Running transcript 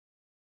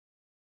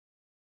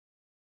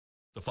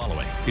The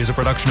following is a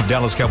production of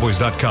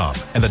DallasCowboys.com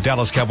and the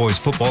Dallas Cowboys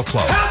Football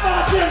Club.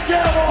 How about them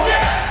Cowboys?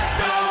 Yeah!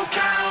 Go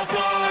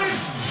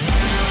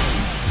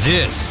Cowboys!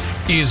 This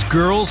is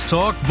Girls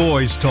Talk,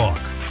 Boys Talk,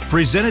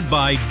 presented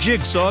by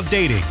Jigsaw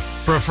Dating,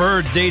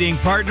 preferred dating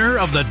partner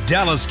of the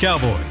Dallas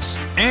Cowboys,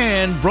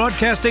 and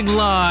broadcasting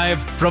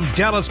live from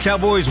Dallas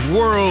Cowboys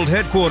World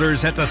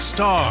Headquarters at the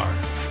Star.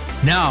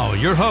 Now,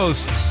 your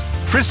hosts,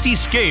 Christy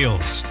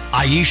Scales,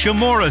 Aisha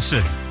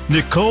Morrison,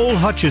 Nicole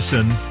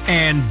Hutchison,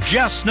 and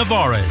Jess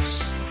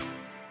Navarez.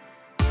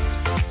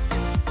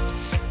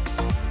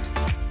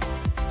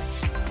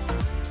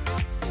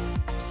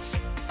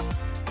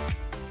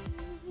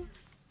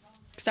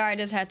 Sorry, I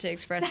just had to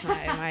express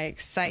my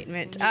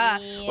excitement.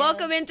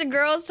 Welcome into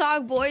Girls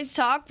Talk, Boys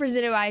Talk,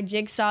 presented by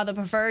Jigsaw, the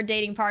preferred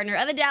dating partner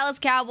of the Dallas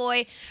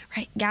Cowboy.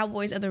 Right,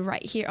 Cowboys are the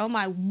right here. Oh,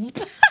 my...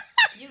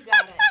 You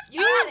got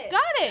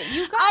it.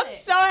 You got I'm it.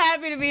 so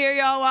happy to be here,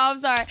 y'all. Wow, I'm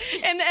sorry.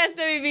 In the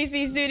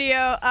SWBC studio.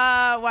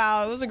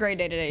 Wow, it was a great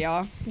day today,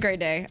 y'all. Great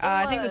day.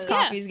 I think this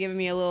coffee is giving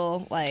me a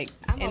little,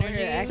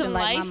 energy. Some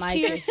life to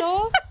your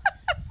soul.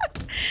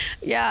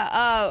 Yeah.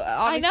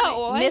 I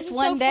know. Missed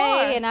one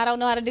day, and I don't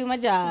know how to do my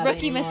job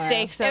Rookie anymore.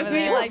 mistakes over It'd be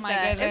there. like oh, my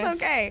that. goodness.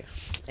 It's okay.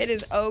 It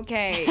is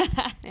okay.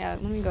 Yeah,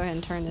 let me go ahead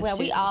and turn this. Well,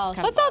 too. we all- This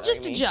is Let's kinda all just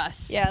bothering me.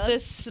 adjust. Yeah,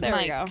 this there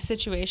we go. mic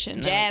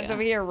situation. Jazz There over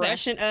we here go.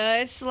 rushing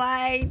us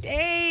like,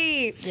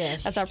 hey. Yeah,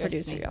 That's our she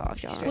producer,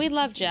 stressed y'all. We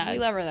love Jazz. We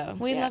love her, though.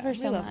 We Yeah, love her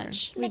so we love her.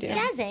 much. We do.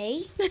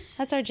 Jazzy.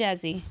 That's our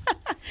Jazzy.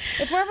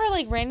 If we're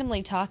ever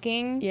randomly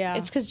talking, Yeah.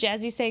 it's because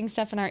Jazzy's saying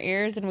stuff in our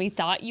ears and we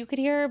thought you could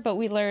hear her, but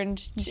we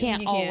learned you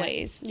can't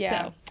always.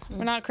 Yeah. So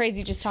we're not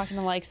crazy just talking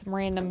to some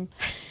random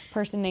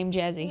person named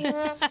Jazzy.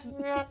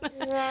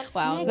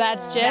 Wow.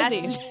 That's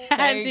Jazzy.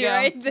 There you Jazzy go.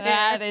 right there.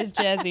 That is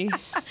Jazzy.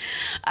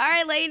 All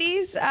right,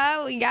 ladies.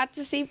 We got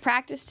to see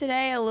practice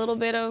today. A little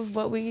bit of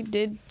what we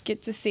did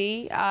get to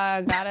see.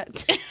 Got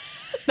it.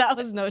 That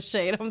was no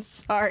shade. I'm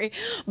sorry,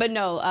 but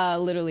no.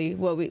 Literally,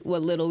 what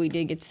little we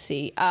did get to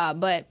see.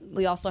 But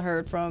we also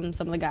heard from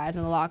some of the guys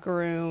in the locker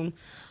room.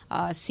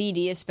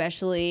 CD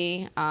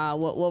especially.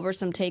 What were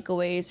some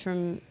takeaways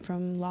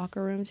from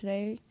locker room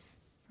today?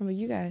 From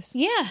you guys?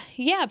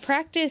 Yeah.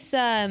 Practice.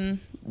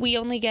 We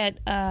only get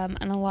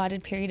an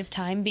allotted period of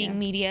time being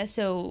media,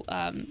 so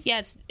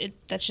that's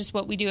just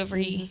what we do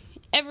every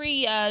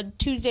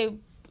Tuesday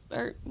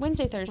or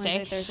Wednesday,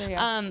 Thursday.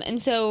 Yeah.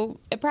 And so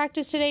at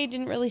practice today,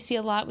 didn't really see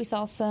a lot. We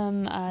saw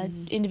some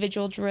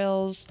individual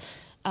drills.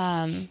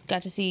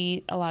 Got to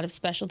see a lot of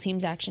special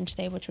teams action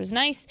today, which was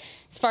nice.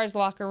 As far as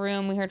locker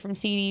room, we heard from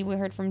CD, we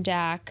heard from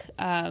Dak.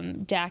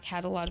 Dak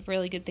had a lot of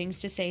really good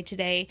things to say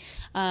today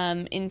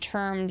in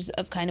terms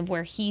of kind of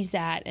where he's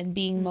at and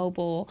being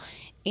mobile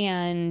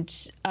and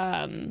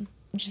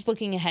just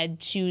looking ahead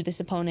to this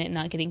opponent and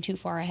not getting too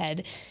far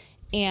ahead.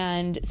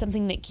 And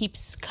something that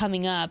keeps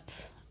coming up,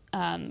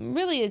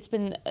 really it's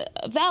been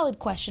a valid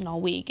question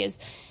all week, is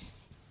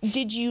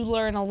did you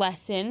learn a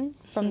lesson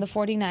from the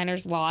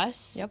 49ers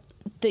loss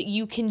that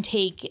you can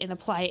take and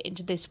apply it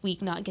into this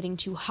week, not getting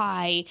too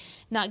high,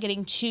 not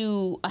getting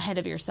too ahead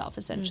of yourself,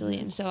 essentially?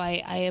 And so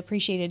I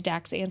appreciated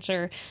Dak's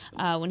answer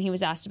when he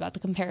was asked about the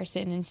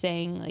comparison and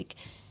saying, like,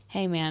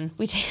 hey, man,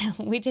 we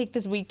take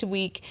this week to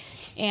week.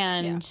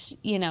 And,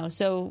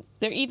 so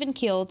they're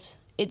even-keeled.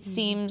 It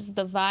seems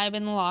the vibe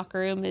in the locker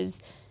room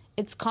is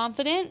it's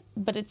confident,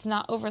 but it's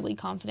not overly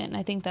confident. And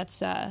I think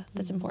that's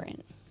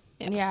important.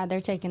 Yeah, they're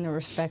taking the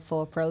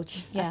respectful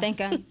approach. Yeah. I think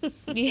I'm.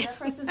 Did I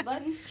press this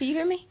button? Can you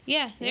hear me?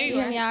 Yeah, there you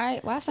hear are. me all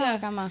right? Well, I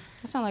sound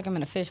like I'm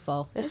in a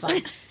fishbowl. It's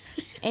fine.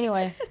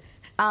 Anyway,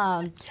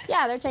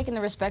 they're taking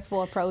the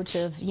respectful approach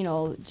of,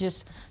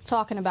 just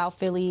talking about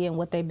Philly and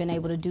what they've been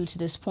able to do to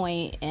this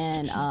point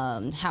and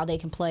how they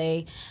can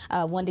play.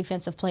 One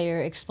defensive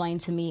player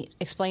explained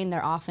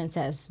their offense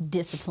as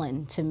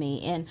discipline to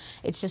me. And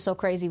it's just so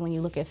crazy when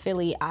you look at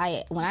Philly.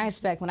 When I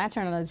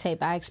turn on the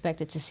tape, I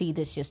expected to see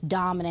this just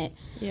dominant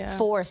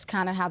force,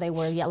 kind of how they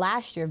were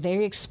last year,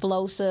 very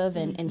explosive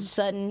and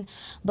sudden.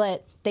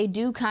 But they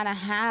do kind of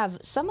have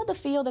some of the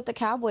feel that the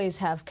Cowboys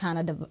have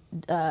kind of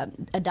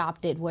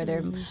adopted, where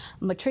they're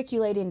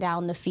matriculating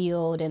down the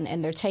field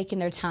and they're taking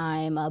their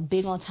time,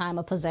 big on time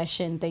of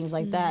possession, things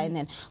like that. And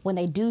then when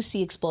they do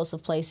see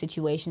explosive play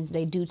situations,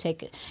 they do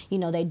take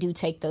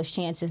those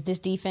chances. This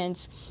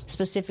defense,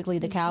 specifically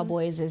the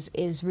Cowboys,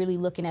 is really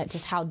looking at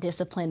just how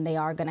disciplined they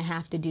are going to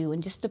have to do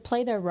and just to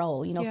play their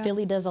role.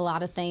 Philly does a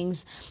lot of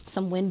things,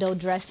 some window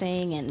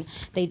dressing, and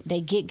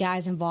they get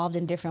guys involved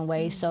in different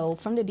ways. So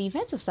from the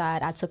defensive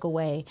side, I took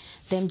away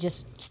them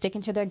just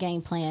sticking to their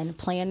game plan,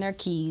 playing their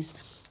keys,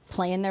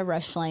 playing their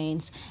rush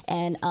lanes,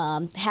 and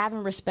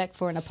having respect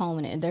for an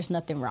opponent, and there's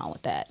nothing wrong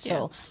with that.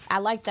 So I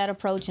like that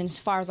approach. And as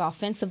far as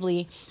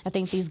offensively, I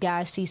think these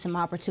guys see some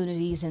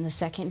opportunities in the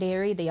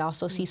secondary. They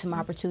also see some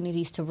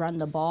opportunities to run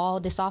the ball.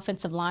 This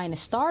offensive line is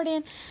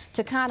starting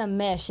to kind of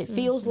mesh. It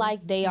feels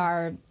like they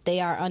are They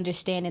are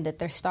understanding that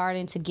they're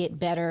starting to get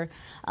better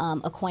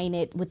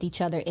acquainted with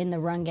each other in the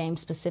run game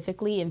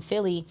specifically. In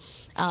Philly,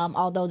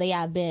 although they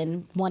have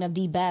been one of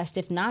the best,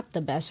 if not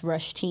the best,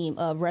 rush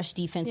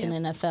defense in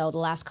the NFL. The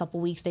last couple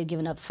weeks, they've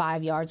given up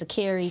 5 yards a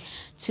carry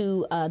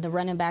to the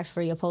running backs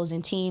for the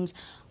opposing teams.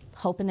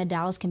 Hoping that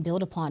Dallas can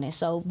build upon it.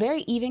 So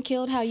very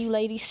even-keeled, how you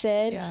ladies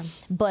said,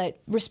 but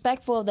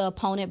respectful of the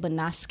opponent, but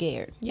not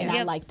scared. Yeah. And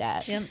I like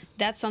that. Yep.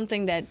 That's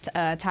something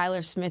that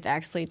Tyler Smith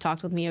actually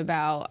talked with me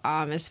about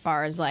as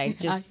far as like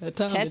just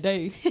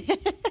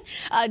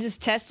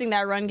just testing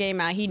that run game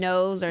out. He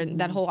knows, or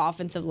that whole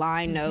offensive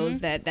line knows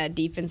that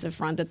defensive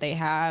front that they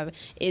have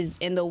is,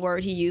 and the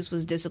word he used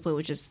was discipline,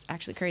 which is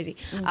actually crazy.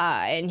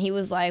 And he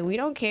was like, we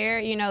don't care,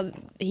 he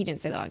didn't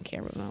say that on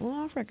camera, but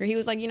off record. He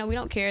was like, we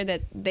don't care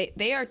that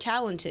they are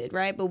talented,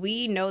 right? But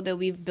we know that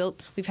we've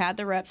had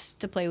the reps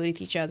to play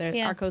with each other.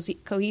 Our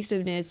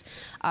cohesiveness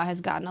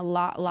has gotten a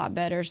lot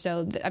better.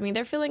 So,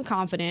 they're feeling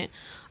confident.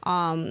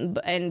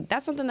 And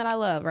that's something that I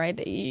love, right?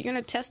 That you're going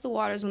to test the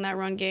waters on that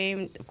run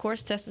game. Of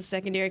course, test the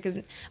secondary, because,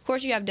 of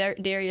course, you have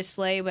Darius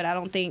Slay, but I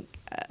don't think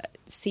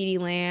CeeDee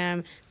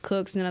Lamb,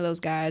 Cooks, none of those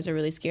guys are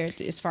really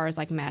scared as far as,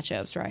 like,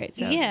 matchups, right?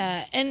 So.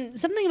 Yeah, and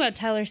something about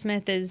Tyler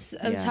Smith is,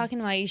 I was talking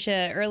to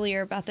Aisha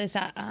earlier about this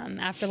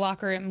after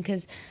locker room,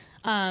 because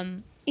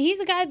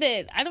he's a guy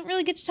that I don't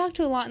really get to talk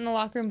to a lot in the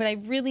locker room, but I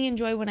really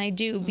enjoy when I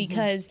do,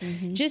 because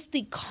just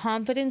the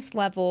confidence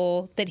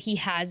level that he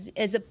has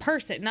as a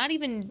person, not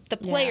even the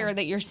player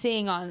that you're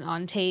seeing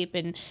on tape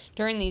and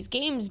during these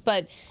games,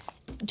 but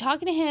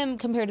talking to him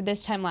compared to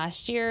this time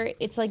last year,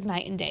 it's like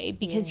night and day,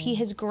 because he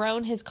has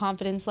grown his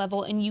confidence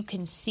level and you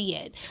can see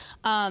it.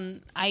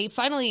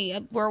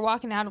 We're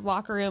walking out of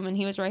locker room and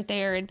he was right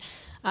there, and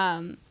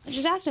I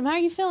just asked him, how are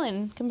you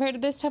feeling compared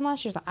to this time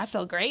last year? He's like, I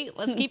feel great.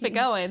 Let's keep it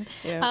going.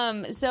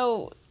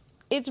 So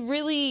it's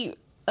really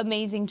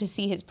amazing to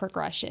see his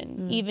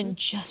progression, even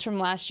just from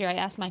last year. I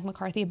asked Mike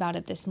McCarthy about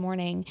it this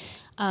morning,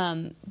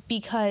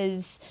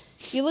 because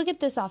you look at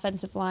this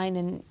offensive line,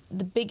 and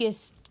the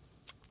biggest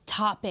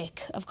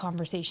topic of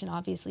conversation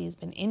obviously has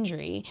been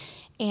injury,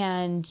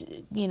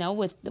 and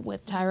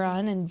with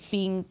Tyron and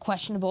being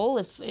questionable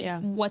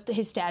what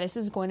his status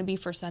is going to be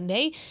for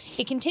Sunday,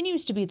 it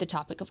continues to be the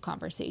topic of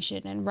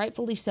conversation, and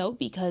rightfully so,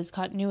 because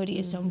continuity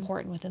is so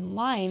important within the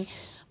line.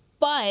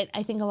 But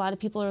I think a lot of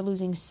people are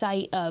losing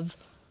sight of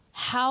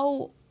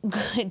how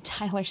good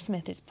Tyler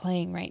Smith is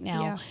playing right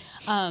now.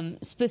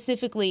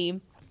 Specifically,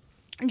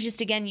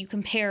 just again, you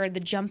compare the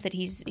jump that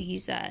he's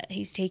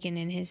taken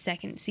in his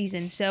second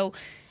season. So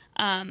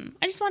I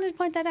just wanted to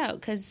point that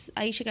out, because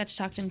Aisha got to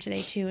talk to him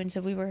today too, and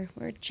so we were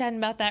chatting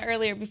about that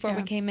earlier before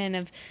we came in,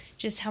 of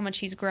just how much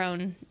he's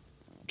grown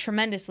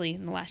tremendously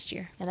in the last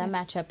year. Yeah, that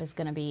matchup is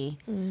going to be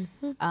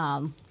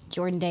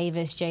Jordan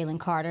Davis, Jalen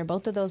Carter.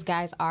 Both of those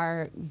guys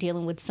are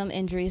dealing with some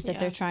injuries that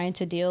they're trying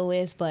to deal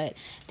with, but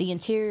the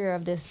interior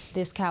of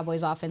this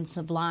Cowboys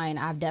offensive line,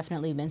 I've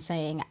definitely been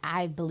saying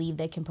I believe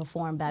they can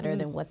perform better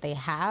than what they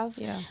have.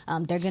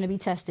 They're going to be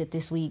tested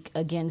this week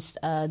against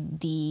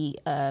the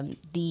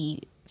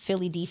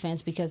Philly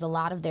defense, because a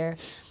lot of their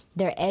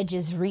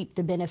edges reap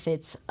the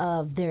benefits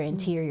of their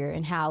interior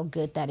and how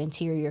good that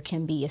interior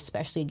can be,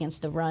 especially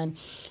against the run.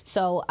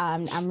 So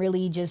I'm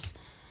really just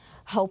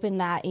hoping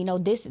that,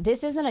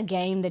 this isn't a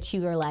game that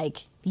you are like,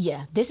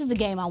 this is a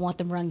game I want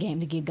the run game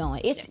to get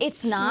going.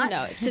 It's not.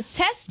 No, it's to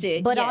test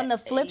it. But on the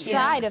flip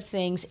side of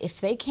things,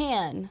 if they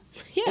can,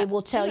 it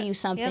will tell you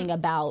something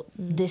about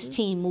this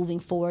team moving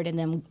forward and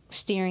them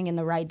steering in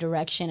the right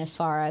direction as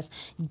far as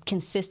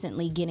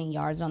consistently getting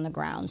yards on the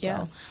ground.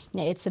 So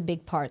it's a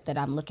big part that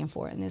I'm looking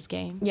for in this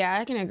game. Yeah,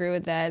 I can agree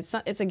with that.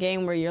 It's a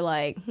game where you're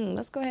like,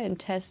 let's go ahead and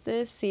test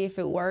this, see if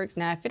it works.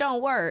 Now, if it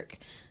don't work,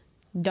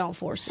 don't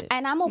force it.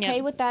 And I'm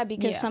okay with that,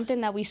 because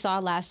something that we saw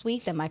last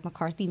week that Mike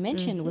McCarthy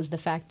mentioned was the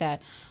fact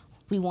that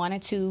we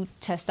wanted to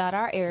test out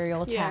our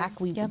aerial attack.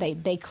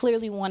 They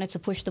clearly wanted to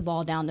push the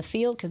ball down the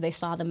field because they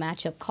saw the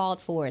matchup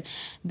called for it.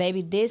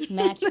 Baby, this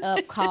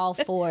matchup called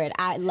for it.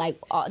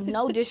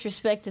 No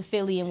disrespect to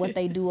Philly and what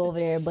they do over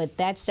there, but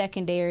that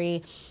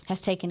secondary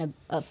has taken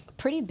a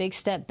pretty big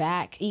step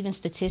back, even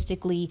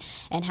statistically,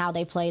 and how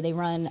they play. They're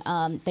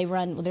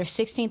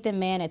 16th in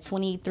man at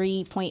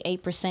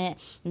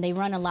 23.8%, and they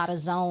run a lot of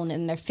zone,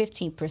 and they're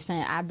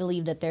 15%. I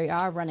believe that they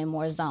are running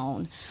more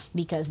zone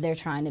because they're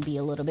trying to be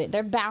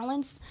they're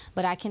balanced,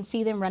 but I can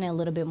see them running a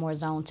little bit more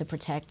zone to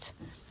protect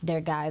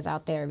their guys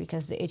out there,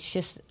 because it's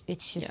just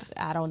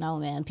I don't know,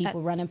 man.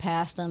 People running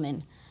past them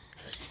and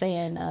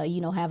saying,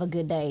 have a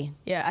good day.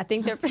 Yeah, I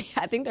think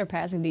their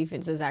passing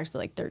defense is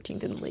actually like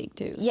 13th in the league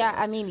too. So.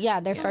 Yeah,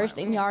 they're first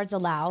in yards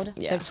allowed.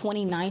 Yeah. They're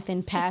 29th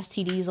in pass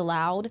TDs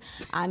allowed.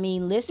 I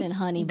mean, listen,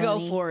 honey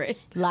bunny, go for it.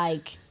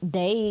 Like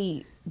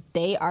they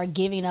are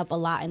giving up a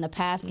lot in the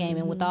pass game,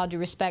 and with all due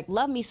respect,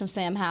 love me some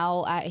Sam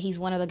Howell. He's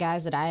one of the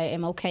guys that I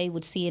am okay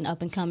with seeing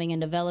up and coming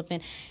and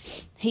developing.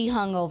 He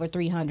hung over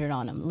 300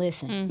 on him.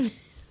 Listen.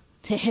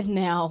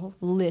 Now,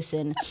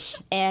 listen.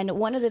 And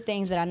one of the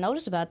things that I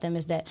noticed about them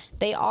is that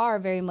they are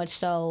very much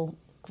so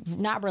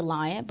not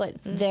reliant, but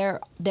their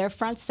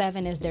front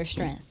seven is their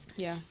strength.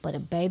 Yeah.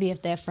 But baby,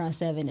 if that front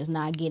seven is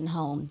not getting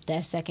home,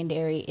 that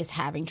secondary is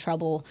having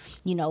trouble,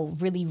 you know,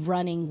 really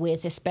running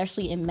with,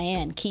 especially in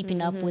man,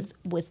 keeping up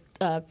with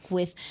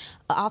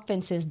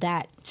offenses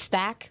that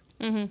stack.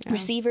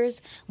 Receivers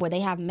where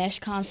they have mesh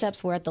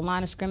concepts where at the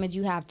line of scrimmage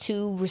you have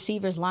two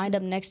receivers lined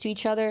up next to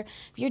each other.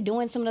 If you're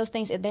doing some of those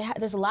things,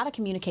 there's a lot of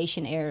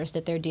communication errors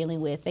that they're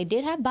dealing with. They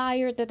did have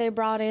Byard that they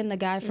brought in, the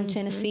guy from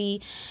Tennessee.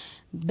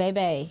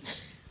 Baby,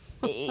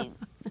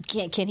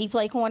 can he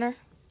play corner?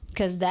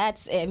 Because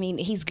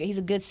he's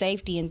a good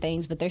safety and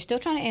things, but they're still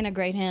trying to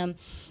integrate him.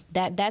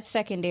 That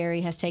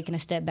secondary has taken a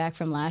step back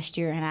from last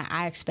year, and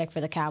I expect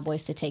for the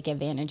Cowboys to take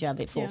advantage of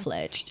it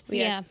full-fledged.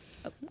 Yeah.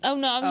 Oh,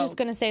 no, I was just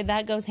going to say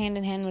that goes hand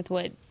in hand with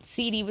what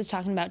CD was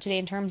talking about today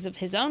in terms of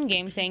his own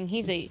game, saying he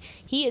is a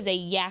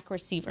YAK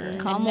receiver.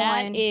 Come and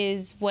on. that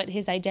is what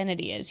his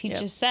identity is. He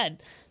just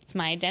said, it's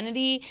my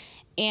identity.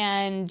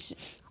 And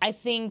I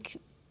think,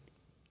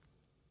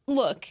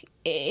 look,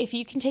 if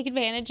you can take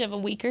advantage of a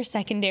weaker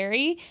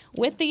secondary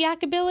with the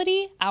YAK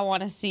ability, I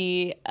want to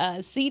see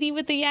a CD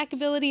with the YAK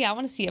ability. I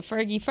want to see a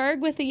Fergie Ferg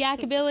with the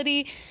YAK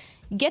ability.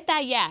 Get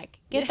that YAK.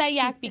 Get that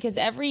YAK because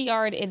every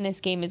yard in this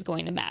game is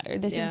going to matter.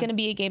 This is going to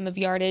be a game of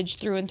yardage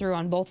through and through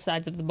on both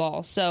sides of the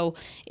ball. So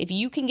if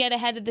you can get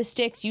ahead of the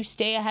sticks, you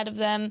stay ahead of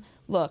them.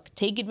 Look,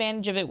 take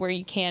advantage of it where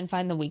you can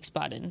find the weak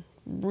spot and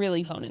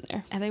really hone in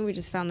there. I think we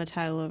just found the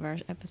title of our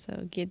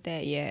episode. Get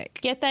that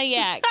YAK. Get that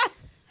YAK.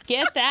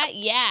 Get that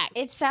YAK.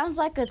 It sounds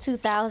like a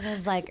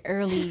 2000s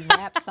early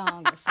rap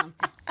song or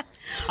something.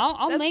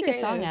 I'll make creative. a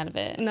song out of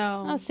it.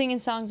 No. I was singing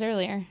songs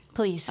earlier.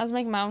 Please. I was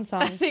making my own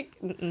songs.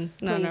 No,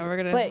 we're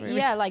gonna. But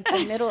yeah, like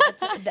the middle.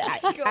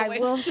 I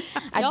will.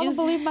 I Y'all do don't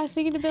believe my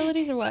singing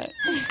abilities or what?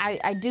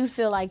 I do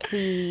feel like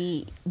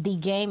the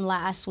game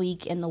last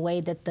week and the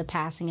way that the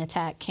passing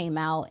attack came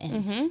out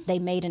and they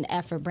made an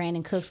effort.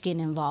 Brandon Cooks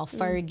getting involved,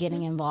 Ferg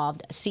getting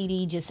involved,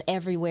 CD just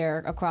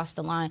everywhere across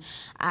the line.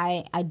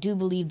 I do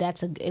believe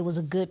it was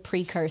a good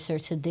precursor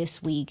to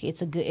this week.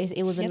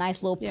 It was a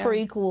nice little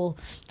prequel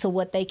to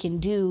what they can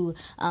do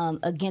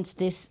against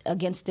this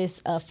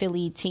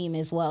Philly team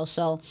as well.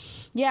 So,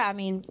 yeah, I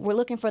mean, we're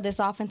looking for this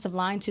offensive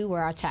line too,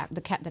 where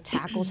the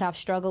tackles have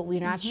struggled. We're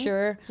not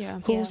sure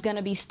who's going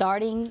to be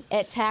starting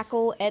at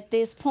tackle at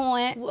this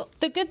point. Well,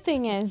 the good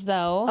thing is,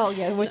 though. Oh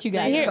yeah, what you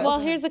got?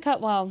 Here's a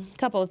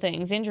couple of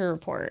things. Injury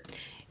report.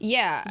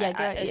 Yeah.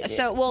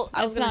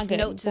 I was going to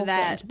note to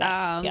that.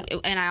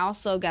 And I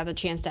also got the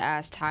chance to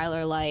ask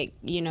Tyler, like,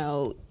 you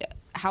know,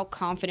 how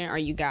confident are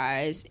you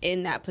guys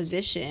in that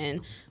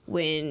position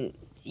when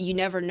you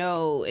never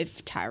know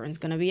if Tyron's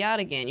going to be out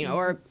again, you know,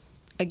 or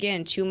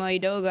again, Chuma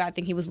Edoga, I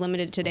think he was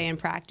limited today in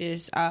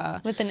practice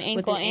with an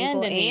ankle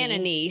and a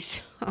knee.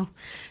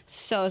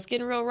 So it's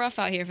getting real rough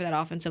out here for that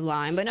offensive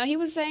line. But no, he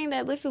was saying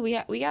that, listen,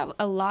 we got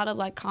a lot of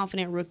like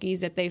confident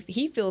rookies that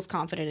he feels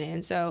confident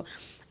in. So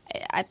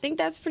I think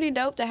that's pretty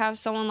dope to have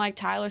someone like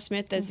Tyler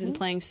Smith that's been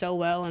playing so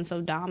well and so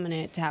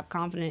dominant to have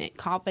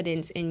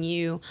confidence in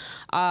you.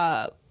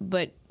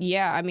 But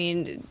yeah, I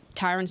mean,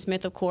 Tyron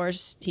Smith, of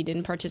course, he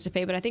didn't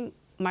participate, but I think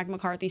Mike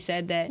McCarthy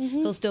said that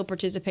he'll still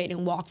participate in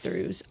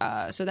walkthrougs.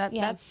 So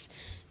that's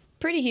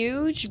pretty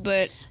huge,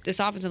 but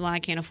this offensive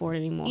line can't afford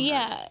anymore.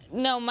 Yeah.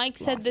 No, Mike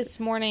said this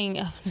morning,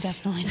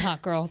 definitely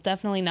not, girl.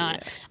 Definitely not.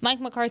 Yeah.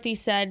 Mike McCarthy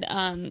said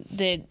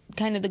that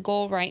kind of the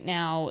goal right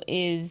now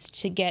is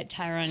to get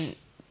Tyron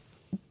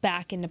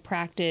back into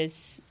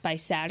practice by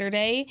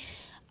Saturday.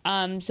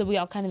 So we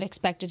all kind of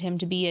expected him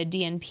to be a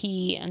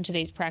DNP on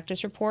today's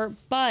practice report,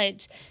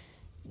 but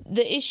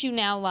the issue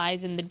now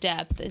lies in the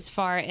depth as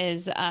far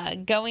as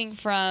going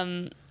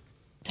from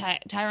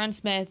Tyron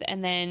Smith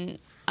and then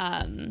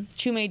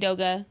Chuma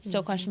Edoga,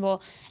 still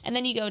questionable, and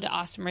then you go to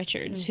Austin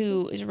Richards,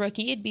 who is a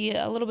rookie. It'd be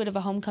a little bit of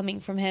a homecoming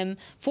for him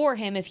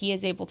if he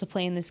is able to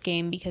play in this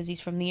game because he's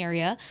from the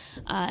area.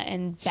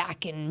 And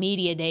back in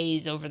media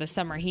days over the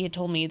summer, he had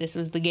told me this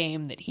was the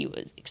game that he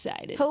was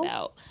excited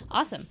about.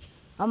 Awesome.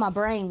 Oh, my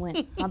brain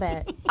went. My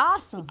bad.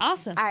 Awesome.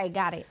 Awesome. All right,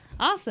 got it.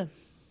 Awesome.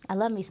 I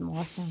love me some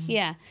awesome.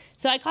 Yeah.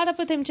 So I caught up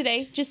with him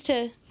today just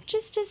to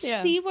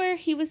see where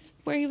he was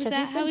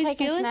at, how he's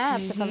taking feeling.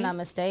 Snaps, if I'm not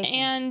mistaken.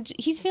 And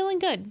he's feeling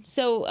good.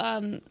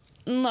 So,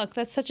 look,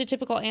 that's such a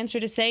typical answer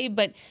to say,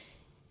 but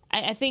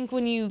I think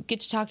when you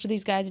get to talk to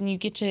these guys and you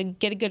get to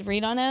get a good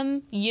read on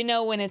them, you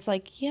know when it's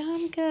like, yeah,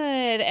 I'm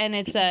good, and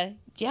it's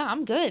yeah,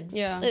 I'm good.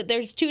 Yeah.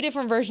 There's two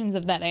different versions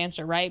of that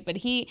answer, right? But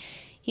he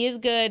is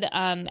good.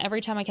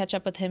 Every time I catch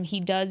up with him, he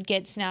does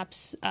get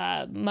snaps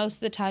most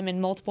of the time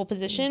in multiple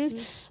positions,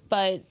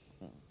 but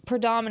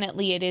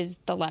predominantly it is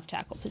the left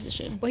tackle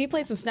position. Well, he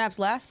played some snaps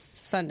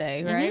last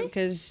Sunday, right?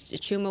 Because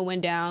Chuma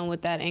went down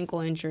with that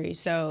ankle injury.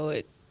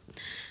 So,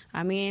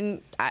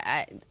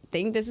 I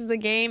think this is the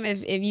game.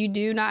 If you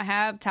do not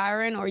have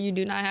Tyron or you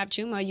do not have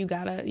Chuma,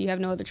 you have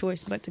no other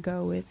choice but to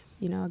go with,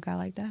 a guy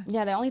like that.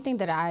 Yeah, the only thing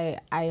that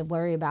I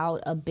worry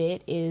about a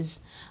bit is,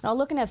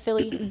 looking at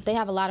Philly, they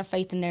have a lot of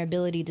faith in their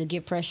ability to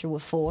get pressure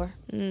with four,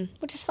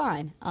 which is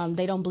fine.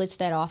 They don't blitz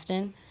that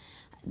often.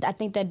 I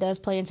think that does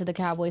play into the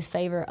Cowboys'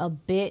 favor a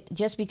bit,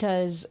 just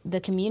because the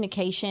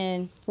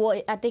communication.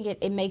 Well, I think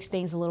it makes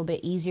things a little bit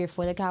easier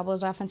for the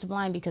Cowboys' offensive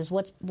line, because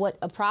what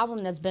a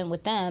problem that's been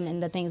with them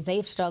and the things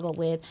they've struggled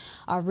with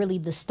are really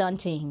the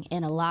stunting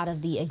and a lot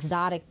of the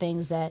exotic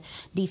things that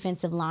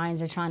defensive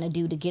lines are trying to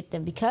do to get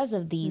them because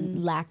of the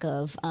lack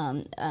of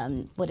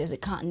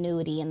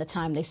continuity and the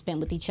time they spend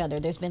with each other.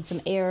 There's been some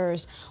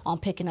errors on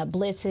picking up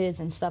blitzes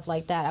and stuff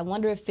like that. I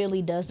wonder if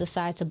Philly does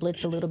decide to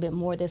blitz a little bit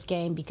more this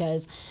game,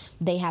 because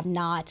they have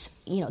not,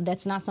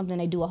 that's not something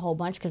they do a whole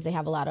bunch, because they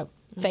have a lot of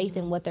faith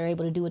in what they're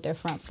able to do with their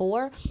front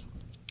four.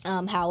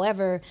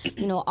 However,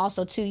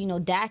 also too,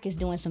 Dak is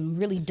doing some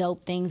really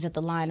dope things at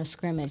the line of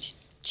scrimmage,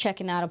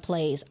 checking out of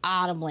plays,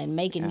 audibling,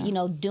 making,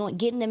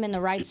 getting them in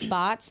the right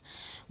spots.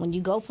 When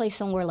you go play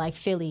somewhere like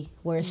Philly,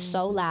 where it's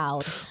so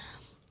loud,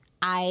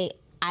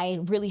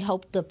 I really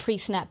hope the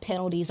pre-snap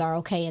penalties are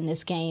okay in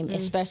this game,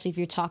 especially if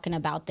you're talking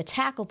about the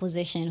tackle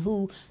position,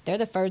 who they're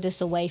the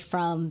furthest away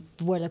from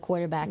where the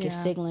quarterback is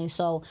signaling.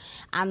 So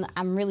I'm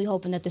really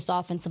hoping that this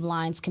offensive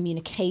line's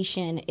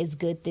communication is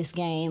good this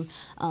game,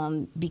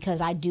 because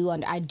I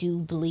do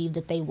believe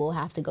that they will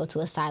have to go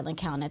to a silent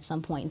count at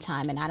some point in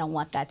time, and I don't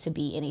want that to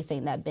be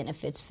anything that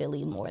benefits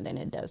Philly more than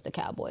it does the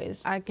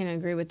Cowboys. I can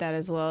agree with that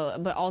as well,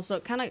 but also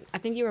I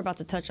think you were about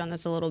to touch on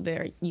this a little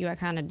bit, or I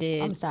kind of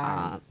did. I'm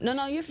sorry.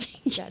 No, you're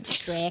Got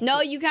distracted. No,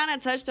 you kind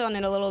of touched on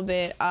it a little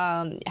bit,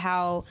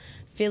 how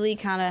Philly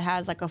kind of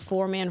has like a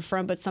 4-man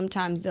front, but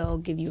sometimes they'll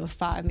give you a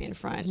 5-man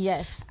front.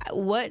 Yes.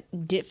 What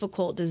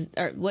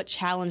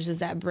challenge does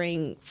that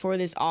bring for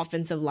this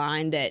offensive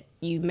line, that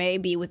you may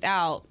be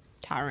without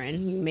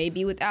Tyron, you may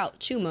be without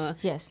Chuma,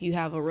 yes, you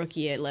have a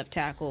rookie at left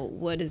tackle?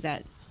 What does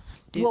that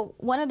do? Well,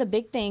 one of the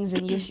big things,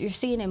 and you're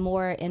seeing it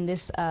more in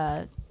this,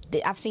 I've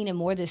seen it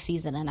more this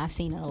season, and I've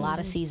seen it a lot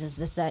of seasons,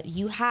 is that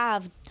you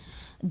have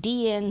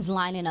DNs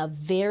lining up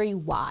very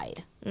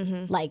wide,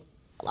 like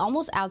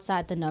almost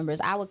outside the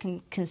numbers. I would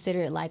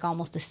consider it like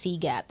almost a C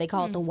gap. They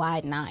call it the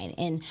wide 9.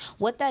 And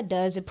what that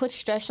does, it puts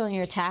stress on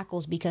your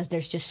tackles, because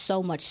there's just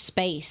so much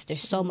space.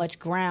 There's so much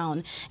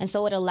ground. And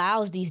so it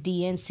allows these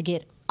DNs to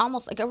get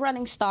almost like a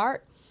running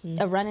start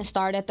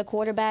at the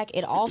quarterback.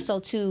 It also,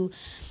 too,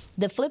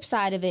 the flip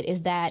side of it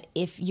is that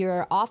if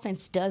your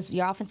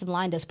offensive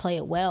line does play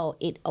it well,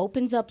 it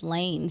opens up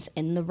lanes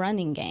in the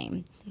running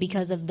game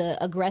because of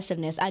the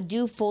aggressiveness. I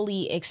do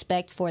fully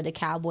expect for the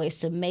Cowboys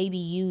to maybe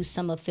use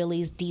some of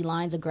Philly's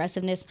D-line's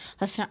aggressiveness.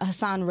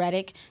 Hassan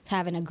Reddick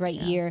having a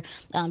great year.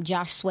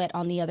 Josh Sweat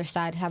on the other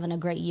side having a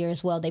great year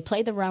as well. They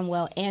play the run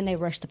well and they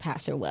rush the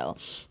passer well.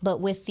 But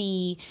with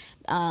the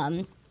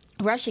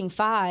rushing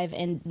 5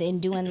 and then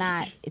doing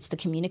that, it's the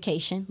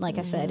communication. Like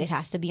I said, it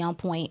has to be on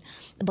point.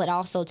 But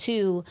also,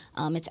 too,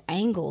 it's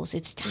angles,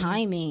 it's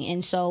timing.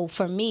 And so,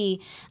 for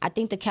me, I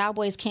think the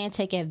Cowboys can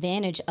take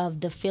advantage of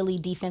the Philly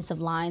defensive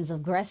line's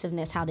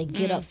aggressiveness, how they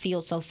get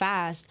upfield so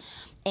fast,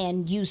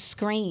 and use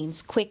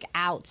screens, quick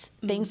outs,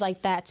 things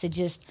like that to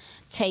just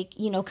take,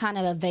 kind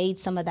of evade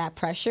some of that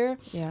pressure.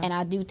 Yeah. And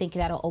I do think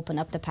that'll open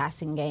up the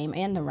passing game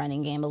and the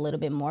running game a little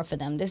bit more for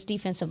them. This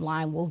defensive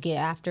line will get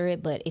after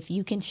it, but if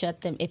you can shut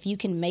them, if you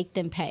can make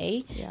them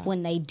pay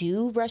when they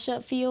do rush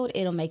upfield,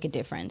 it'll make a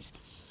difference.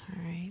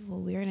 All right. Well,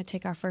 we're going to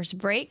take our first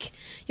break.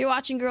 You're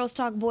watching Girls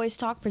Talk, Boys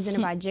Talk,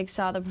 presented by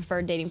Jigsaw, the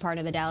preferred dating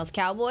partner of the Dallas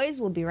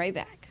Cowboys. We'll be right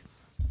back.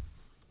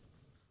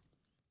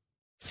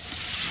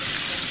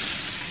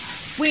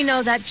 We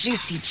know that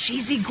juicy,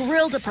 cheesy,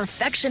 grilled to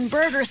perfection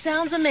burger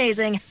sounds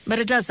amazing, but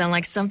it does sound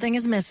like something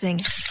is missing.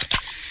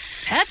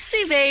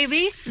 Pepsi,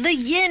 baby! The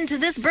yin to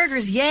this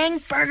burger's yang.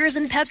 Burgers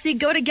and Pepsi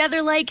go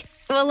together like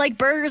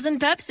burgers and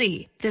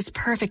Pepsi. This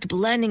perfect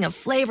blending of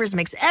flavors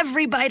makes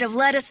every bite of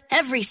lettuce,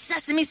 every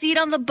sesame seed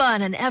on the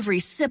bun, and every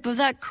sip of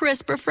that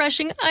crisp,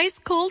 refreshing,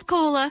 ice-cold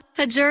cola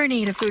a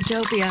journey to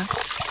Foodtopia.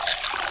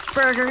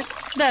 Burgers,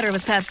 better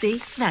with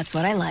Pepsi. That's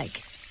what I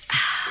like.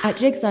 At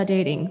Jigsaw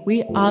Dating,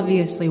 we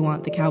obviously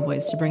want the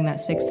Cowboys to bring that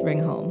 6th ring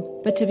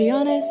home. But to be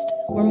honest,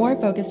 we're more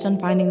focused on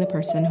finding the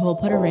person who will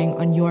put a ring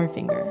on your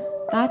finger.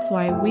 That's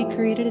why we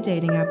created a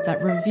dating app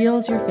that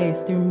reveals your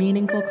face through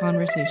meaningful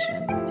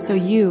conversation, so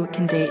you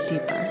can date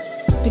deeper.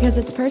 Because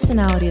it's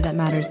personality that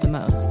matters the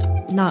most,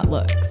 not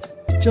looks.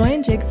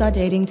 Join Jigsaw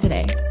Dating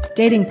today,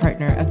 dating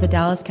partner of the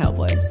Dallas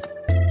Cowboys.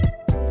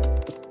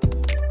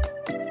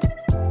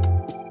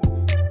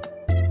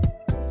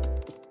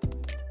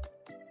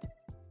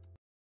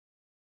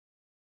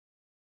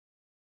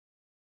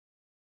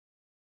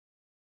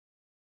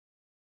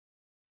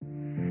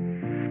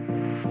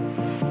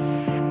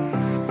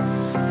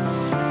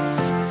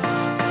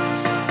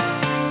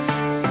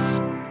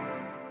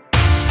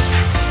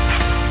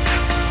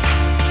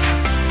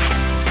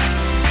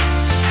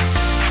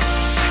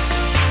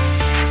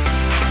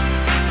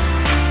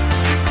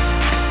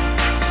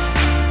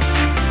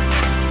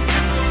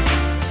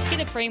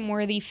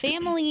 Worthy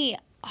family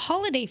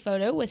holiday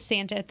photo with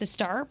Santa at the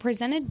Star,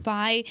 presented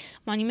by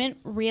Monument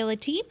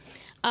Realty.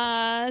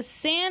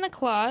 Santa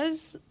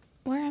Claus,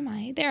 where am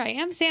I? There I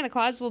am. Santa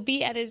Claus will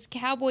be at his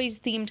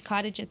Cowboys-themed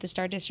cottage at the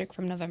Star District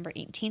from November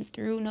 18th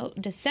through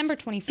December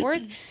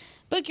 24th.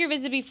 Book your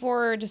visit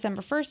before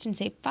December 1st and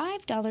save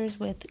 $5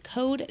 with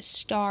code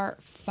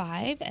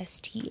STAR5,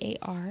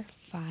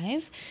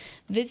 STAR5.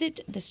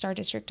 Visit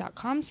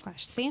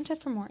thestardistrict.com/Santa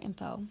for more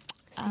info.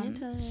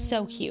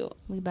 So cute.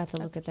 We about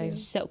to look at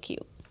those. So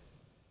cute.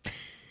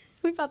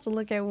 We about to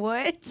look at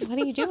what? What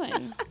are you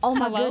doing? Oh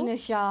my Hello?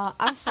 goodness, y'all.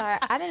 I'm sorry.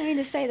 I didn't mean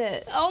to say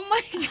that. Oh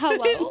my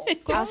Hello?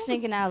 I was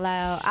thinking out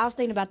loud. I was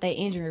thinking about that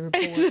injury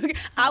report.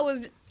 I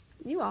was.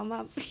 You on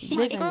my.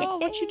 Girl,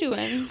 what you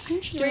doing?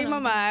 Read my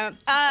mind.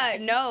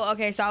 No.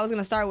 Okay, so I was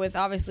gonna start with,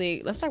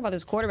 obviously, let's talk about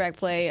this quarterback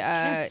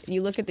play.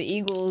 You look at the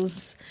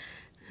Eagles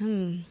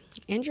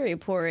injury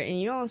report,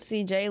 and you don't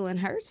see Jalen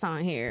Hurts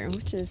on here,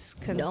 which is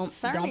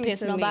concerning. Don't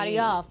piss to nobody me.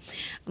 off.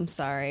 I'm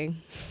sorry.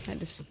 I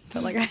just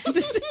felt like I had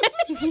to say.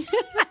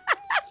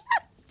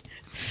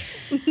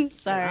 I'm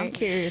sorry. I'm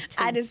curious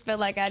too. I just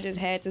felt like I just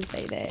had to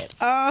say that.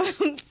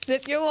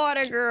 Sip your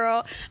water,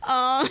 girl.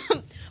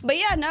 But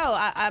yeah, no,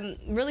 I'm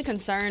really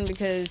concerned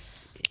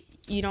because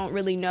you don't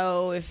really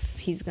know if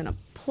he's gonna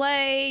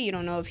play. You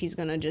don't know if he's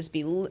gonna just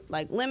be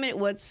limited.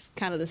 What's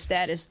kind of the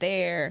status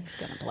there? He's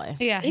gonna play.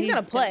 Yeah, He's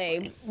gonna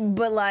play,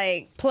 but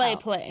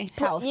play.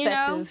 How you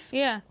know? effective?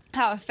 Yeah.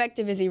 How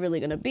effective is he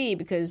really going to be?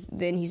 Because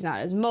then he's not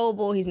as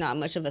mobile. He's not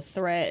much of a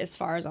threat as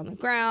far as on the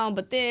ground.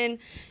 But then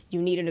you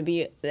need him to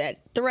be that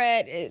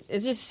threat.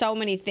 It's just so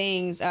many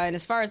things. And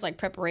as far as like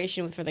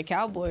preparation for the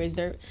Cowboys,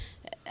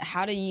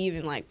 how do you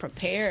even like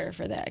prepare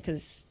for that?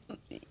 Because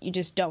you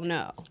just don't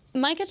know.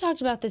 Micah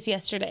talked about this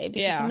yesterday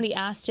because somebody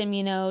asked him,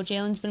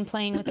 Jalen's been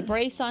playing with a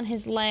brace on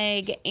his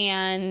leg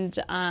and,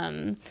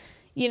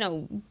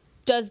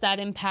 does that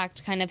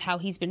impact kind of how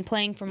he's been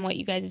playing from what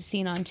you guys have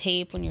seen on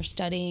tape when you're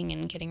studying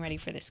and getting ready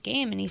for this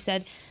game? And he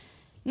said,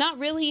 not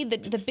really.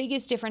 The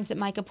biggest difference that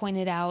Micah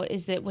pointed out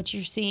is that what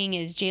you're seeing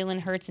is Jalen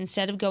Hurts,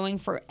 instead of going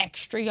for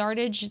extra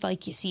yardage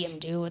like you see him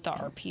do with the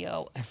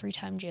RPO every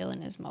time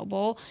Jalen is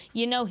mobile,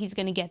 he's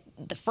going to get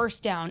the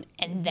first down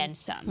and then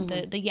some.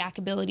 The YAK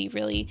ability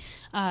really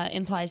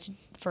implies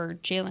for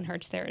Jalen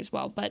Hurts there as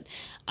well, but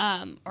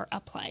or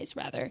applies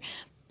rather.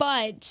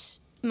 But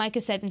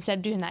Micah said instead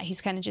of doing that, he's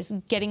kind of just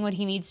getting what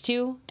he needs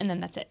to, and then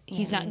that's it.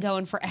 He's not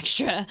going for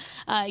extra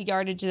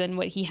yardage than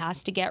what he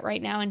has to get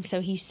right now. And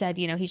so he said,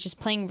 he's just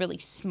playing really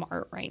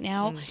smart right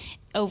now.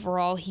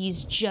 Overall,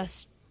 he's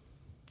just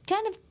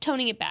kind of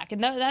toning it back.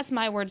 And that's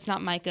my words,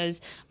 not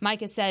Micah's.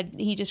 Micah said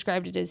he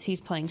described it as he's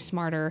playing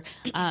smarter.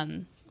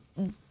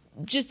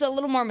 Just a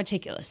little more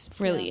meticulous,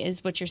 really,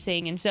 is what you're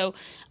saying. And so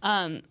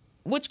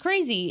what's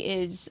crazy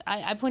is,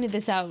 I pointed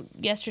this out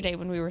yesterday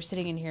when we were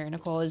sitting in here,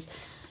 Nicole, is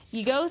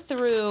you go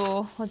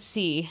through, let's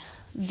see,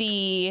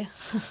 the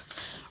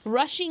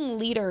rushing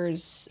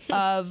leaders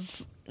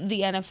of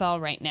the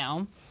NFL right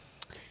now.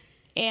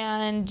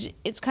 And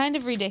it's kind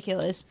of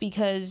ridiculous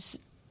because,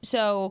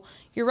 so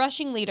your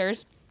rushing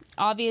leaders,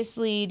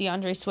 obviously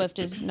DeAndre Swift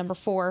is number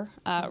 4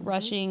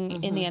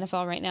 rushing in the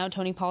NFL right now.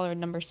 Tony Pollard,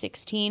 number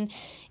 16.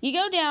 You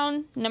go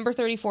down, number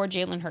 34,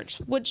 Jalen Hurts,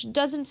 which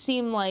doesn't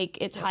seem like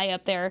it's high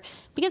up there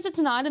because it's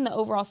not in the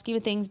overall scheme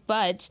of things,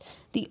 but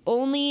the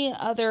only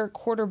other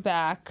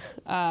quarterback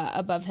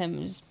above him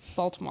is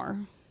Baltimore.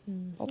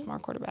 Baltimore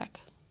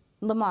quarterback.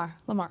 Lamar.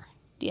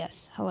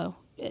 Yes. Hello.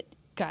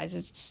 Guys,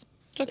 it's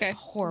okay. A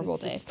horrible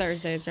day. It's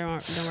Thursdays.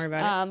 Don't worry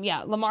about it.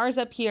 Yeah, Lamar's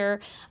up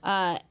here,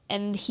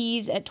 and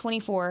he's at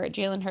 24.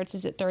 Jalen Hurts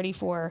is at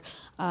 34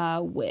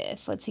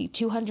 with,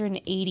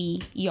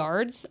 280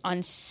 yards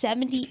on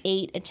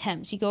 78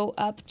 attempts. You go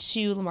up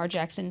to Lamar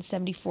Jackson,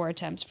 74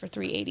 attempts for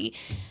 380.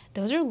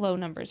 Those are low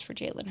numbers for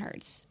Jalen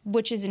Hurts,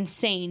 which is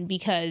insane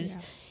because...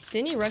 Yeah.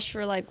 Didn't he rush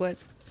for,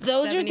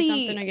 those are the...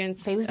 something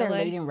against He was their LA?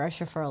 leading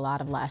rusher for a lot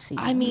of last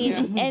season. I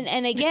mean,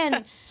 and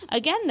again,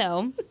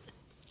 though...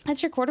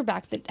 That's your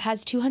quarterback that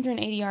has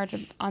 280 yards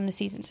on the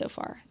season so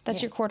far.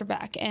 That's your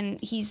quarterback. And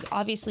he's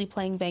obviously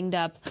playing banged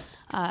up.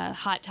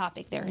 Hot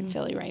topic there in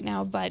Philly right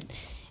now. But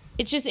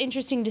it's just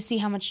interesting to see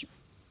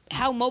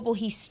how mobile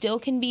he still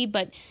can be.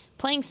 But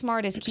playing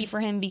smart is key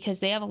for him because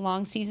they have a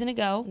long season to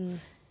go.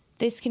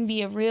 This can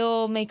be a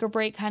real make or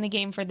break kind of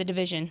game for the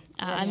division.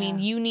 I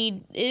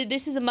mean,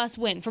 this is a must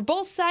win for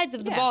both sides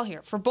of the ball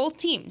here, for both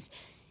teams.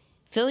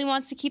 Philly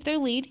wants to keep their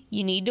lead.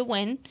 You need to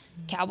win.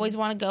 Cowboys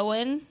want to go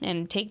in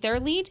and take their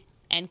lead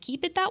and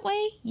keep it that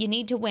way. You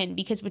need to win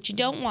because what you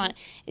don't want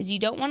is you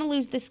don't want to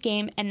lose this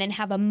game and then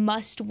have a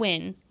must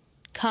win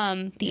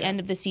come the end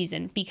of the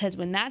season, because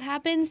when that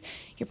happens,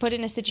 you're put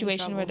in a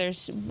situation where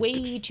there's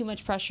way too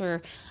much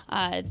pressure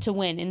to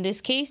win. In this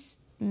case,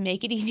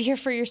 make it easier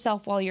for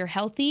yourself while you're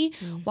healthy,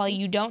 while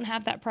you don't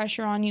have that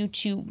pressure on you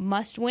to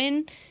must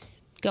win.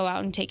 Go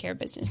out and take care of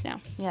business now.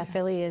 Yeah,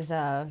 Philly is...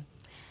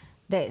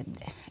 They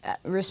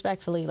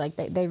respectfully,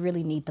 they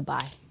really need the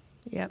bye.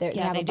 Yep. They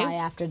have a bye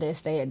after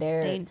this. They're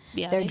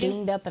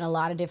dinged up in a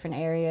lot of different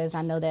areas.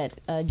 I know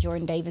that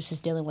Jordan Davis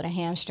is dealing with a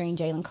hamstring.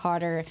 Jalen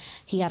Carter,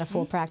 he had a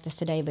full practice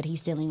today, but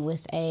he's dealing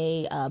with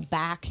a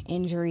back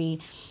injury.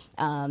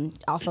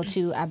 Also,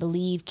 too, I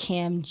believe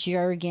Cam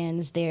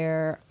Jurgens,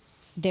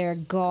 their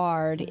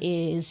guard,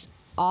 is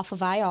off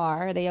of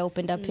IR. They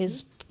opened up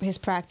his his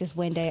practice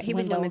window. He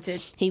was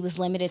limited. He was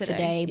limited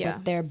today, yeah.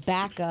 but they're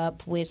back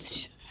up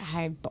with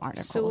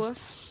barnacles. Sua.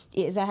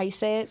 Is that how you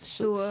say it?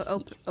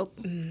 Sua.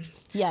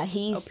 Yeah,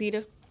 he's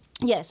Opita.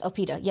 Yes,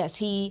 Opita. Yes,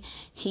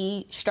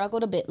 he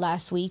struggled a bit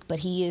last week, but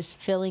he is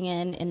filling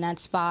in that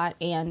spot,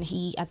 and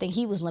I think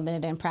he was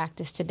limited in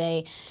practice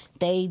today.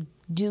 They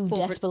do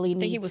desperately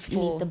need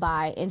the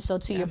bye, and so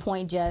to your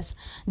point, Jess,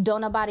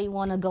 don't nobody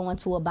want to go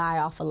into a bye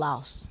off a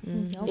loss.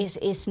 Nope.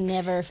 It's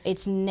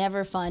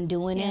never fun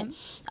doing it.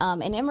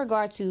 And in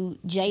regard to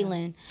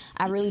Jalen,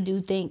 I really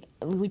do think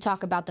we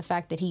talk about the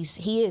fact that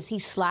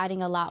he's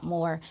sliding a lot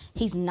more.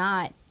 He's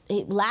not.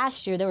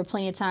 Last year there were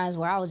plenty of times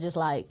where I was just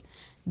like,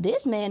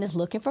 this man is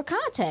looking for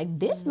contact.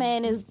 This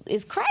man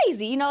is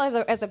crazy. You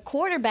know, as a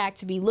quarterback,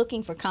 to be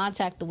looking for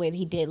contact the way that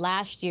he did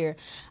last year.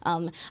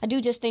 I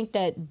do just think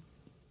that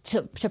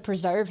to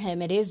preserve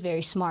him, it is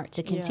very smart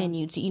to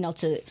continue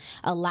to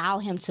allow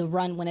him to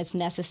run when it's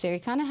necessary,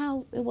 kind of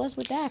how it was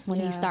with Dak when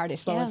he started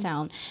slowing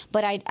down.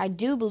 But I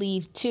do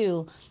believe,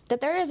 too,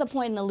 that there is a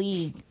point in the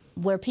league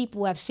where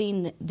people have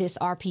seen this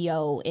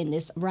RPO and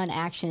this run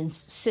action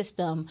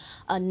system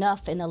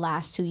enough in the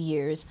last 2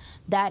 years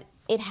that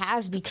it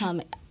has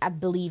become, I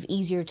believe,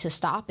 easier to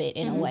stop it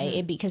in a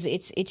way because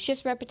it's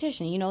just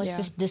repetition. You know, it's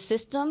just the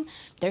system.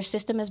 Their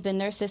system has been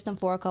their system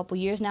for a couple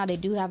years now. They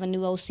do have a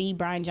new OC,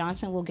 Brian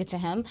Johnson. We'll get to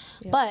him.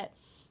 But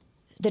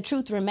the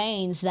truth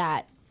remains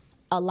that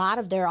a lot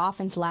of their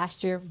offense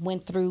last year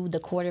went through the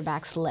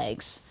quarterback's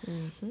legs.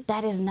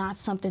 That is not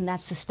something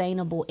that's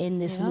sustainable in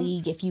this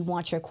league if you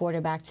want your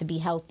quarterback to be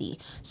healthy.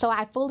 So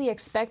I fully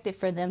expected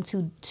for them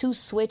to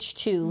switch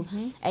to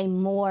a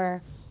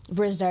more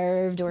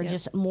reserved or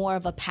just more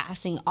of a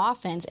passing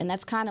offense, and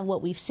that's kind of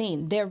what we've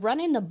seen. They're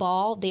running the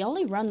ball. They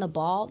only run the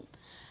ball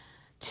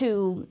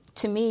to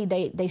me,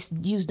 they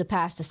use the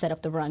pass to set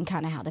up the run,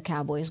 kind of how the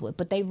Cowboys would.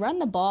 But they run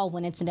the ball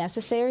when it's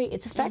necessary.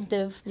 It's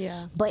effective,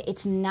 but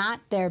it's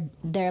not their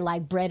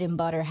like bread and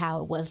butter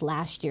how it was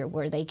last year,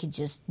 where they could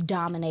just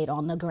dominate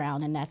on the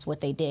ground, and that's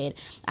what they did.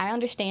 I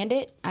understand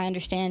it. I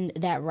understand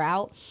that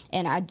route,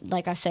 and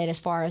like I said, as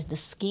far as the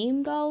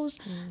scheme goes,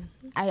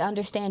 I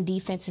understand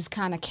defense is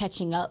kind of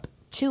catching up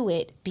to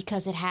it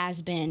because it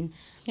has been.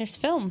 There's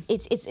film.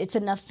 It's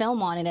enough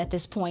film on it at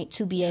this point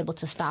to be able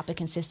to stop it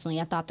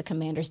consistently. I thought the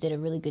Commanders did a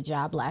really good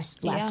job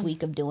last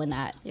week of doing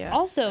that.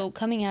 Also,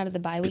 coming out of the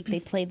bye week, they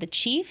played the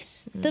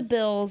Chiefs, the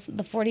Bills,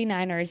 the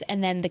 49ers,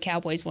 and then the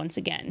Cowboys once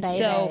again. Baby.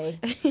 So,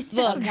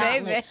 look,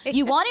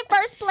 you wanted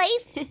first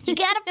place. You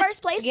got a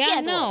first place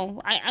schedule.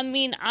 No. I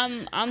mean,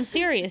 I'm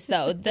serious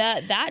though.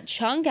 That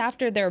chunk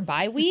after their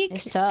bye week,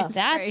 it's tough.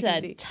 That's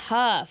a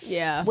tough.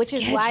 Which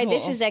is why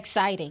this is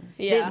exciting.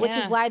 Which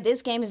is why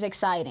this game is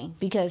exciting,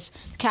 because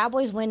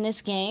Cowboys win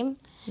this game,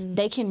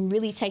 they can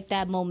really take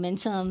that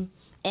momentum,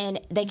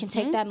 and they can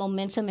take that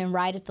momentum and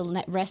ride it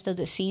the rest of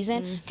the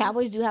season.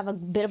 Cowboys do have a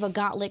bit of a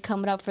gauntlet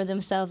coming up for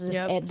themselves.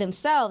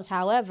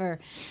 However,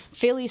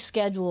 Philly's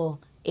schedule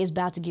is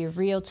about to get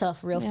real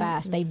tough real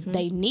fast.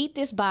 They need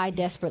this bye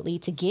desperately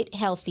to get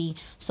healthy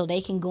so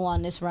they can go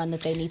on this run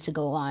that they need to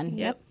go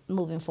on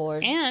moving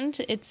forward. And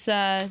it's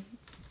in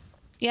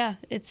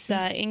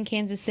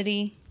Kansas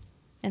City.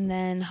 And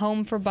then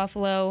home for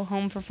Buffalo,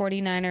 home for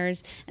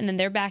 49ers, and then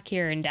they're back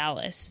here in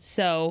Dallas.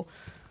 So,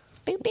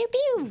 pew, pew,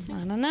 pew.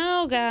 I don't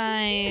know,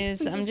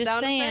 guys. I'm just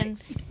saying,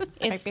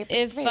 if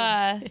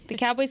the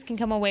Cowboys can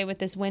come away with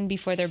this win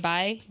before their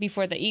bye,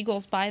 before the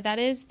Eagles' bye,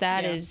 that's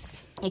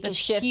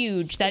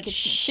huge. That could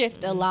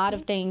shift a lot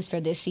of things for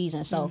this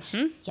season. So,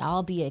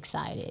 y'all be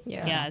excited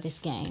about this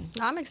game.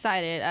 I'm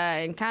excited.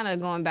 And kind of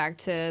going back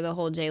to the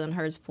whole Jalen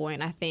Hurts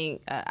point, I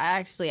think I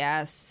actually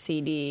asked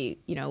CD,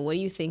 what do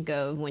you think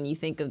of when you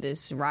think of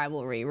this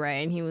rivalry,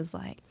 right? And he was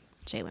like,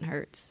 Jalen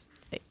Hurts.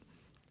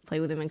 Play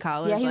with him in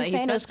college. Yeah, he was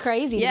saying it was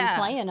crazy to be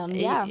playing him.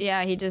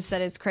 He just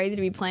said it's crazy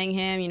to be playing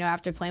him,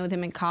 after playing with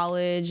him in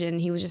college. And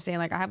he was just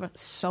saying, I have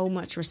so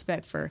much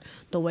respect for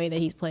the way that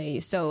he's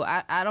played. So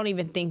I don't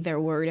even think they're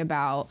worried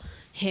about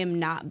him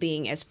not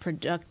being as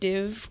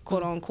productive,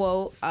 quote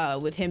unquote,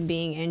 with him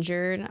being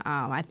injured.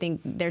 I think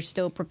they're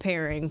still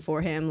preparing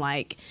for him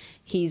like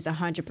he's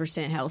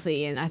 100%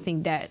 healthy, and I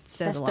think that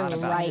says a lot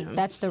about him.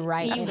 That's the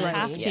right. You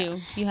have to.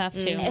 You have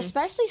to.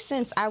 Especially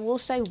since I will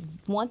say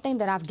one thing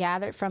that I've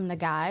gathered from the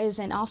guys,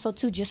 and also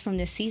too just from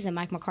this season,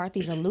 Mike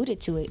McCarthy's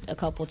alluded to it a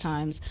couple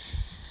times.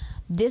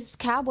 This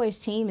Cowboys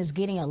team is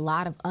getting a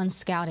lot of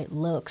unscouted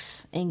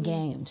looks in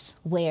games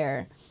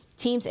where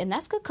teams, and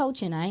that's good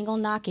coaching. I ain't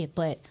gonna knock it,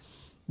 but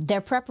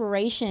their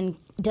preparation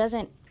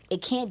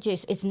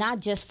it's not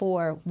just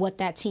for what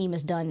that team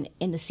has done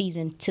in the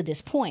season to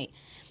this point.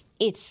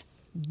 It's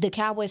the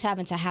Cowboys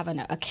having to have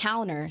a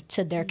counter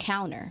to their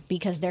counter,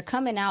 because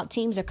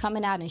teams are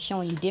coming out and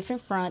showing you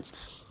different fronts,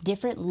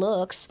 different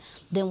looks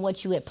than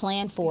what you had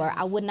planned for.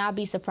 I would not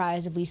be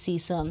surprised if we see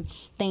some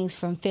things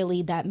from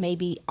Philly that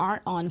maybe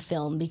aren't on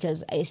film,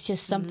 because it's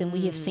just something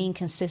we have seen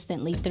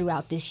consistently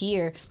throughout this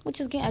year,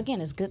 which is,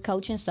 again, is good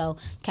coaching. So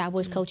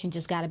Cowboys coaching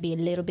just got to be a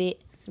little bit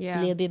Yeah.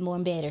 A little bit more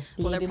better.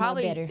 Well, they're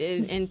probably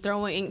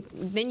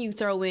then you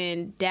throw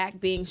in Dak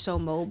being so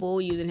mobile,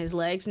 using his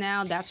legs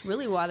now. That's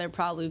really why they're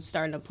probably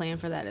starting to plan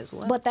for that as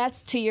well. But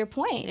that's to your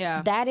point.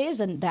 Yeah.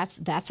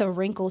 That's a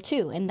wrinkle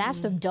too, and that's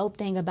the dope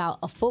thing about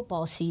a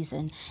football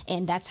season.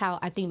 And that's how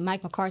I think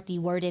Mike McCarthy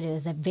worded it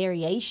as a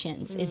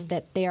variations. Is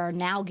that they are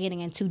now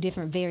getting into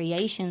different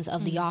variations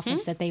of the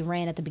offense that they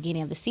ran at the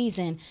beginning of the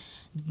season.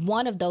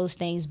 One of those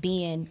things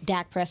being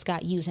Dak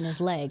Prescott using his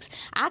legs.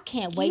 I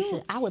can't wait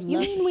to. I would love. You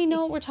mean we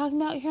know what we're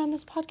talking about here on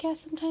this podcast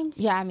sometimes?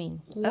 Yeah, I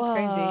mean, that's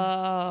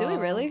crazy. Do we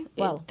really?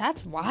 well,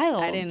 That's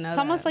wild. I didn't know It's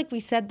almost that. like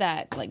we said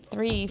that like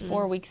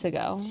 3-4 weeks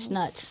ago. it's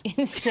nuts.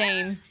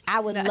 Insane.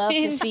 I would love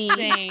to see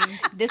Insane.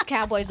 this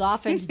Cowboys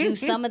offense do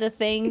some of the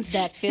things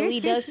that Philly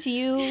does to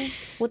you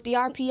with the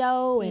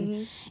RPO,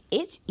 and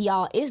it's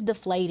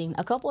deflating.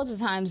 A couple of the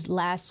times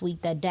last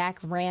week that Dak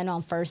ran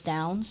on first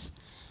downs,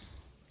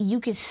 you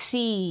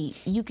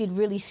could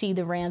really see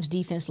the Rams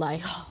defense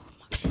like, oh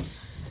my God.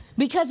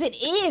 Because it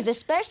is,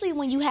 especially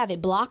when you have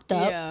it blocked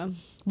up, Yeah.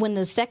 when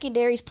the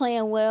secondary's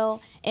playing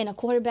well, and a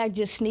quarterback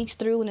just sneaks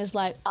through and is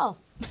like, oh,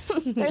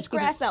 there's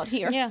grass out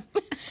here. Yeah.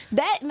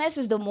 That mess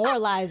is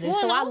demoralizing. Well,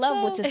 So and I love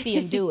also- to see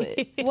him do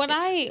it. What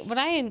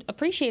I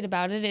appreciate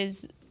about it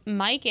is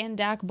Mike and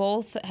Dak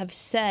both have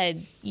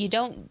said you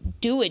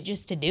don't do it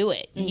just to do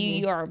it.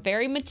 You are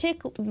very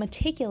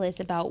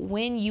meticulous about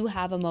when you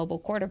have a mobile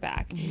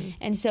quarterback.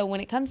 And so when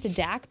it comes to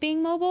Dak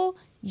being mobile,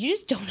 you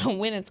just don't know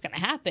when it's going to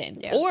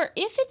happen or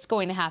if it's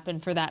going to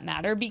happen for that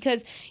matter,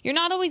 because you're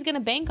not always going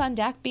to bank on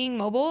Dak being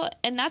mobile.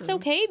 And that's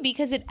okay,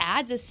 because it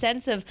adds a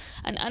sense of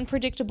an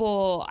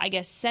unpredictable, I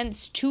guess,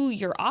 sense to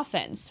your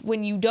offense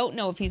when you don't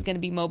know if he's going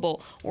to be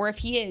mobile or if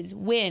he is,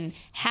 when,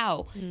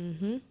 how.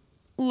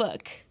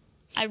 Look,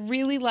 I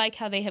really like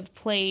how they have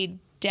played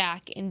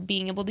Dak and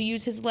being able to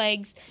use his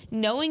legs,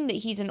 knowing that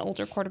he's an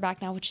older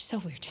quarterback now, which is so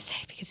weird to say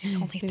because he's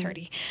only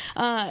 30.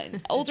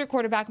 Older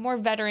quarterback, more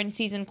veteran,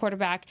 seasoned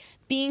quarterback,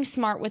 being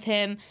smart with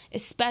him,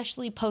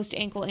 especially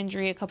post-ankle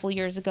injury a couple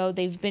years ago.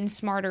 They've been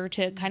smarter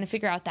to kind of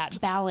figure out that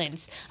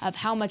balance of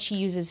how much he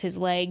uses his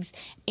legs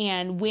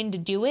and when to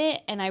do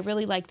it. And I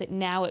really like that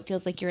now it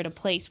feels like you're at a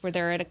place where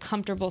they're at a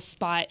comfortable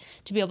spot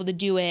to be able to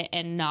do it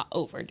and not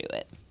overdo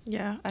it.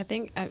 Yeah, I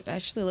think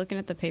actually looking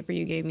at the paper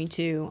you gave me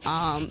too.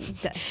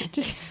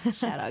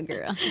 Shout out,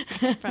 girl.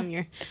 From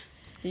your.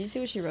 Did you see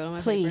what she wrote on my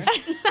Please.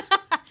 paper?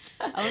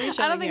 Let me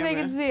show I don't the think they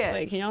camera. can see it.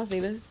 Wait, can y'all see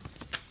this?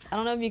 I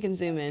don't know if you can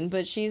zoom in,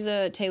 but she's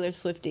a Taylor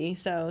Swiftie,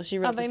 so she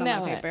wrote they this on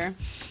know my it. paper.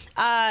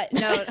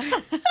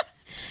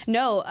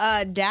 No,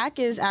 Dak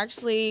is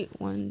actually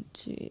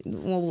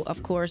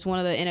of course, one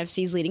of the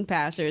NFC's leading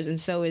passers, and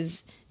so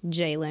is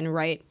Jalen,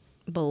 right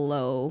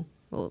below,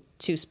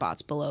 2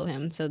 spots below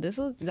him. So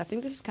I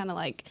think this is kind of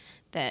like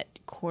that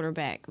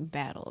quarterback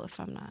battle, if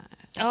I'm not.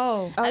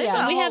 Oh, There's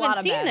yeah. a We whole haven't lot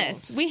of seen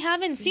battles. this. We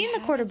haven't seen the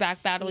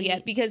quarterback battle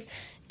yet because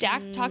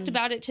Dak talked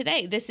about it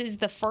today. This is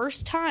the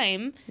first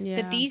time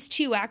Yeah. that these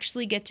two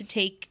actually get to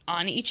take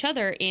on each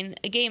other in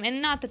a game.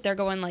 And not that they're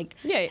going like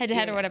head to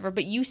head or whatever,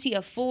 but you see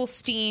a full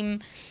steam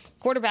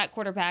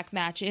quarterback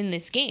match in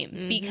this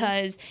game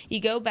because you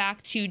go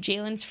back to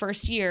Jalen's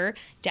first year,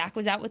 Dak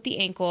was out with the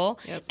ankle,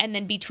 and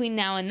then between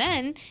now and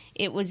then,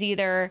 it was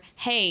either,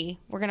 hey,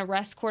 we're going to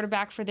rest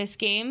quarterback for this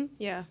game,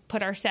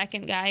 put our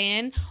second guy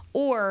in,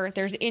 or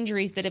there's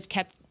injuries that have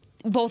kept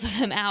both of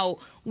them out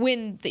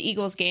when the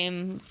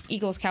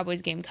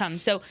Eagles-Cowboys game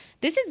comes. So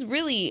this is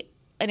really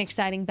an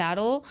exciting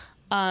battle,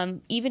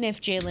 even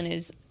if Jalen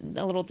is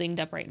a little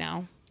dinged up right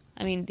now.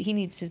 I mean, he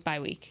needs his bye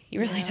week. He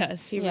really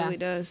does. He really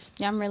does.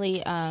 Yeah, I'm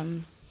really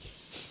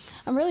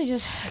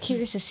just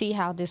curious to see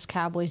how this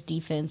Cowboys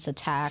defense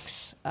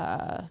attacks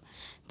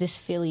this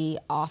Philly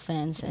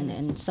offense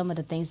and some of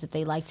the things that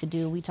they like to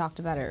do. We talked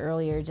about it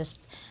earlier,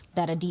 just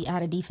that I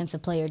had a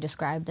defensive player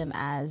describe them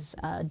as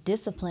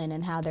discipline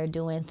and how they're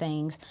doing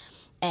things.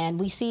 And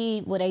we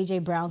see what A.J.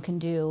 Brown can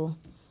do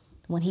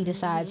when he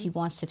decides he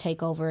wants to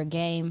take over a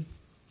game.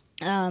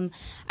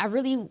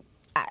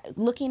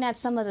 Looking at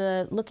some of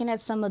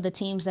the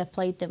teams that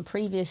played them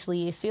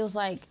previously, it feels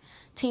like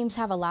teams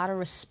have a lot of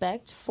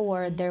respect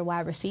for their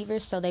wide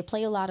receivers, so they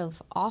play a lot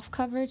of off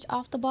coverage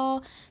off the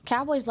ball.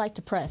 Cowboys like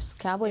to press.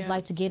 Cowboys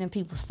like to get in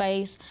people's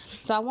face.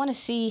 So I want to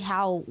see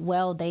how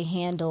well they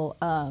handle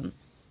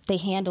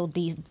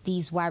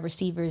these wide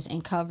receivers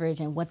in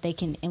coverage and what they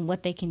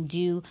can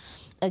do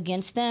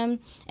against them.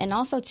 And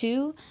also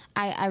too,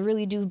 I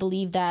really do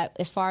believe that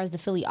as far as the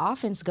Philly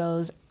offense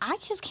goes, I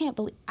just can't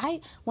believe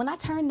when I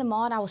turned them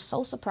on, I was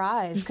so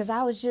surprised because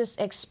I was just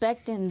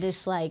expecting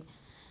this, like,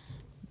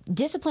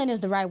 discipline is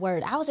the right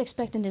word. I was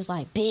expecting this,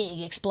 like,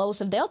 big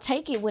explosive. They'll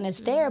take it when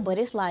it's there, but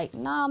it's like,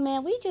 nah,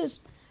 man,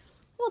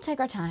 we'll take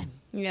our time.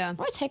 Yeah.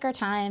 We'll take our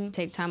time.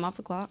 Take time off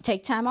the clock.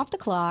 Take time off the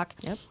clock.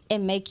 Yep.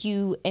 And make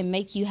you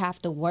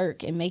have to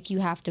work and make you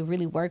have to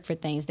really work for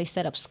things. They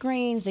set up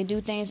screens, they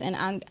do things, and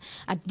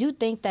I do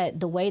think that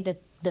the way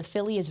that the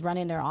Philly is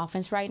running their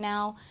offense right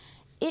now,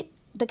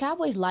 the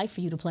Cowboys like for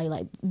you to play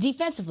like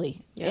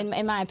defensively,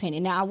 in my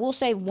opinion. Now I will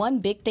say one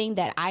big thing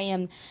that I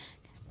am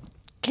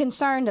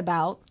concerned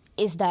about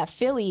is that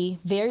Philly,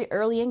 very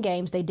early in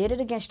games, they did it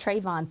against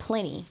Trayvon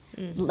plenty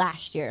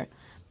last year.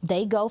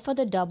 They go for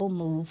the double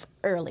move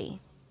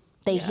early.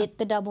 They hit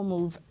the double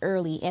move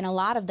early. And a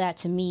lot of that,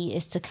 to me,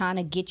 is to kind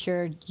of get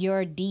your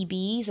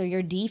DBs or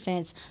your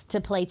defense to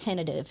play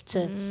tentative,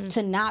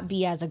 to not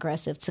be as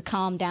aggressive, to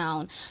calm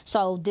down.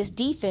 So this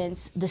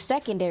defense, the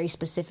secondary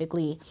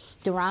specifically,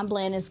 Deron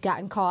Bland has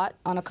gotten caught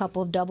on a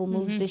couple of double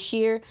moves this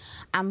year.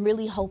 I'm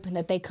really hoping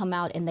that they come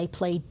out and they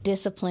play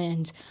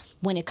disciplined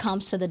when it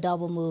comes to the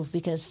double move,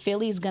 because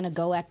Philly's going to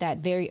go at that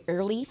very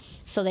early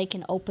so they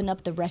can open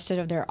up the rest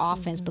of their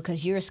offense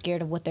because you're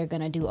scared of what they're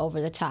going to do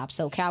over the top.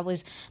 So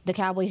the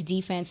Cowboys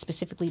defense,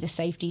 specifically the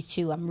safeties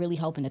too, I'm really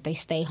hoping that they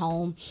stay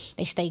home,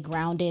 they stay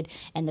grounded,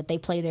 and that they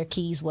play their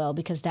keys well,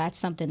 because that's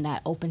something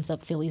that opens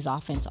up Philly's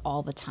offense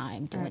all the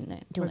time doing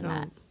that.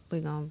 We're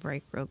going to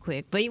break real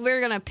quick. But we're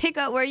going to pick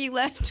up where you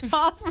left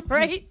off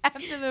right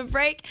after the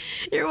break.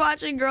 You're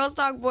watching Girls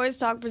Talk, Boys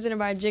Talk, presented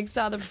by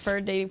Jigsaw, the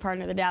preferred dating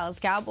partner of the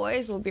Dallas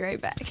Cowboys. We'll be right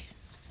back.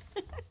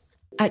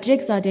 At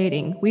Jigsaw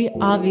Dating, we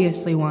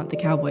obviously want the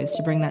Cowboys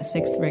to bring that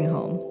sixth ring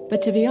home.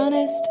 But to be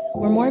honest,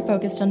 we're more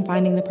focused on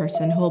finding the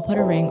person who will put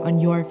a ring on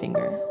your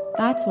finger.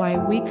 That's why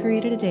we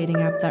created a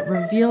dating app that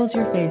reveals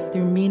your face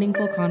through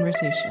meaningful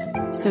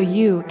conversation, so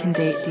you can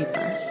date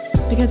deeper.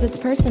 Because it's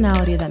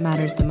personality that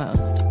matters the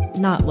most,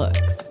 not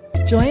looks.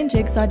 Join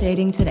Jigsaw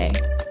Dating today,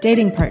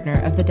 dating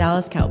partner of the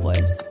Dallas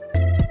Cowboys.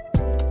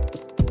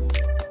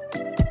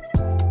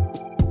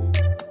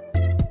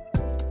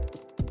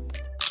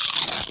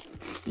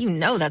 You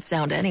know that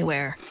sound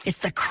anywhere. It's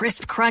the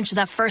crisp crunch of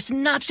that first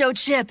nacho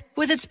chip.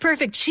 With its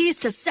perfect cheese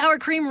to sour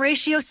cream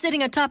ratio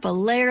sitting atop a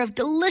layer of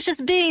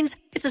delicious beans,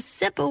 it's a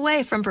sip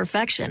away from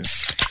perfection.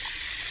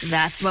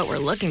 That's what we're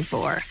looking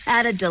for.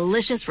 Add a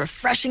delicious,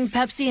 refreshing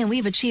Pepsi and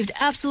we've achieved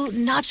absolute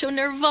nacho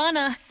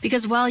nirvana.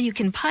 Because while you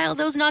can pile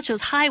those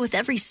nachos high with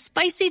every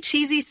spicy,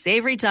 cheesy,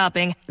 savory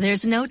topping,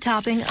 there's no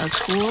topping a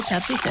cool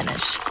Pepsi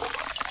finish.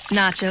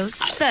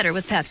 Nachos, better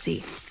with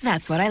Pepsi.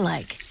 That's what I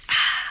like.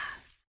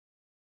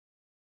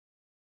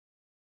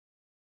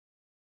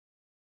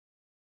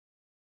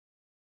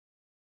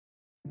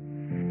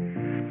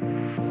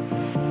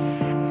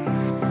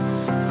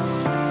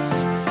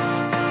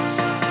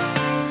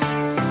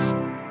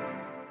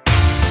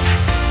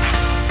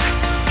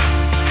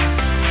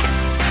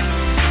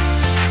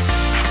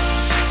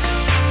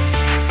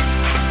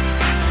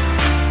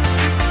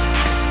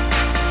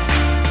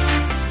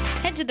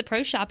 To the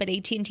Pro Shop at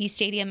AT&T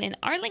Stadium in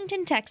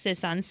Arlington,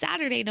 Texas on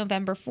Saturday,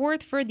 November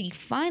 4th for the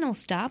final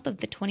stop of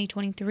the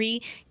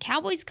 2023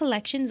 Cowboys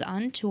Collections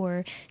on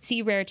Tour.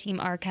 See Rare Team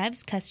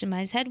Archives,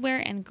 customize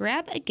headwear, and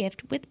grab a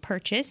gift with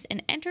purchase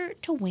and enter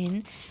to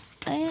win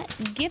a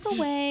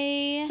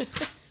giveaway.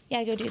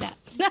 Yeah, go do that.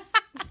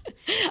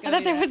 I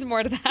thought there was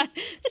more to that.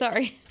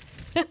 Sorry.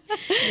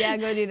 Yeah,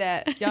 go do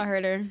that. Y'all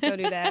heard her. Go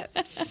do that.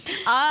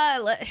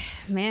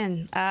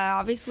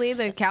 Obviously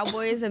the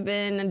Cowboys have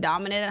been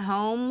dominant at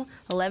home.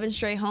 11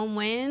 straight home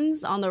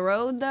wins. On the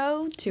road,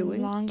 though, 2-2.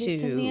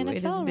 Longest in the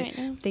NFL right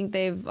now. I think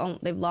they've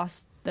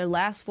lost their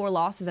last 4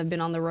 losses have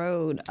been on the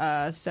road.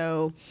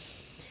 So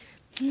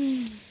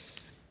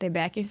they're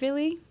back in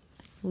Philly.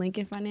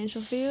 Lincoln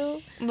Financial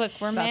Field. Look,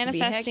 we're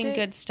manifesting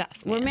good stuff.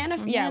 We're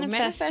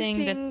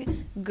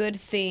manifesting good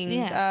things.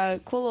 Yeah.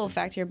 Cool little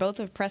fact here. Both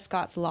of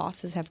Prescott's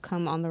losses have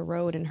come on the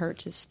road, and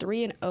Hurts is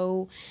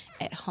 3-0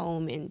 at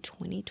home in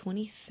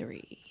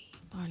 2023.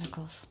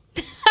 Barnacles.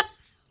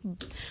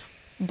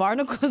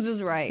 Barnacles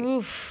is right.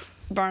 Oof.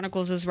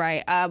 Barnacles is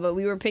right. But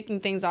we were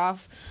picking things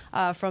off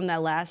from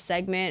that last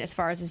segment as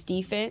far as his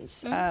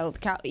defense.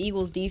 The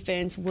Eagles'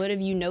 defense. What have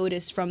you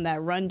noticed from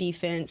that run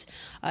defense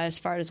as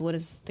far as what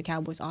does the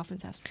Cowboys'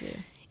 offense have to do?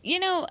 You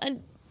know,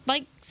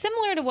 like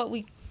similar to what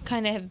we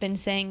kind of have been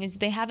saying is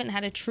they haven't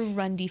had a true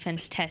run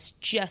defense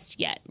test just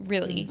yet,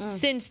 really,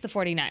 since the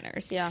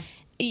 49ers. Yeah.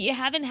 You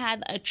haven't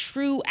had a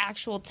true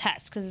actual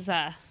test because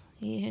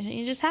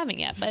you just haven't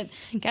yet. But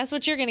guess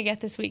what you're going to get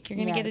this week? You're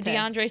going to get a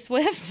DeAndre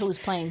Swift. Who's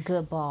playing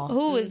good ball.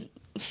 Who is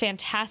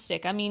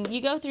fantastic. I mean,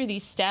 you go through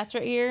these stats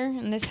right here,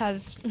 and this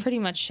has pretty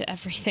much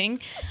everything.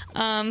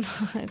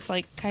 It's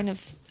like kind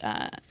of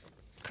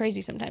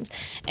crazy sometimes.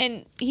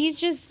 And he's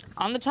just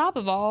on the top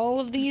of all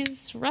of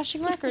these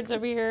rushing records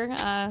over here,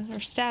 or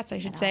stats, I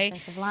should say.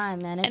 Offensive line,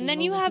 man. And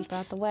then you have,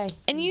 out the way.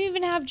 and you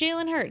even have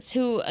Jalen Hurts,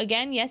 who,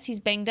 again, yes, he's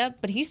banged up,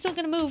 but he's still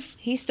going to move.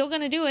 He's still going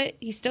to do it.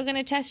 He's still going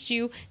to test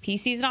you. If he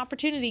sees an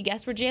opportunity,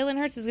 guess where Jalen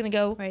Hurts is going to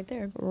go? Right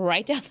there.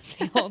 Right down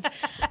the field.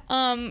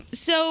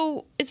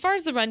 So as far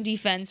as the run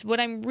defense,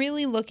 what I'm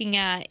really looking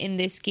at in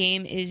this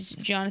game is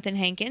Jonathan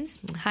Hankins.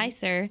 Hi,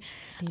 sir.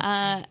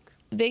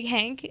 Big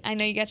Hank. I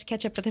know you got to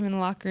catch up with him in the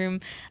locker room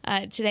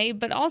today,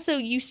 but also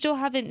you still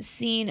haven't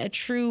seen a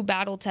true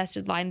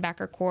battle-tested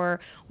linebacker core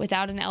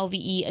without an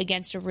LVE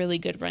against a really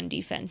good run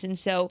defense. And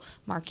so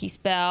Marquise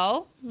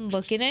Bell,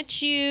 looking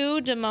at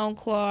you. Damone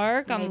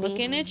Clark, I'm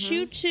looking at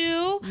you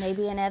too.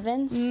 Maybe an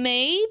Evans.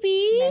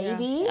 Maybe.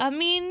 Yeah. I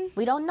mean,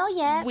 we don't know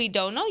yet. We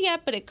don't know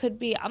yet, but it could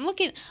be. I'm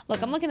looking in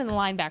the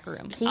linebacker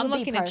room. He I'm would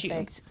looking be at you.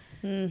 perfect.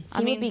 He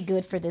would be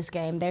good for this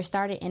game. They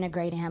started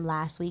integrating him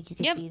last week. You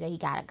can see that he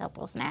got a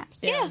couple of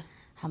snaps. Yeah.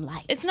 I'm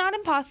like, it's not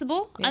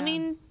impossible. Yeah. I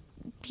mean,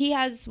 he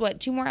has,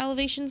 2 more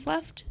elevations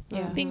left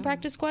being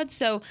practice squad.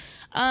 So,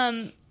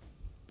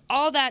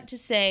 all that to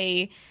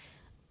say,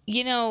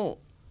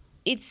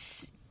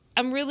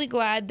 I'm really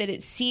glad that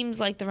it seems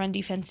like the run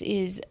defense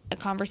is a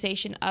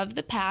conversation of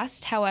the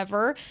past.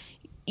 However,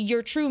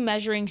 your true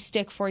measuring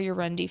stick for your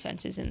run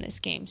defense is in this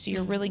game. So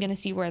you're really going to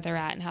see where they're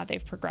at and how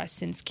they've progressed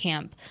since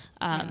camp.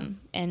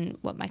 And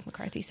what Mike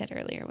McCarthy said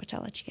earlier, which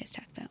I'll let you guys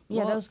talk about.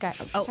 Yeah, those guys.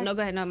 Oh, no,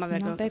 go ahead. No, my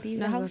bad. No, baby,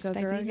 the host, go,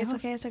 baby, girl. the It's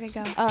host. okay. It's okay.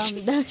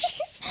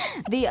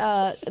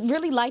 Go.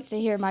 Really like to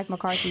hear Mike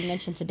McCarthy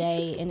mention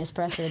today in his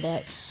presser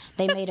that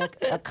they made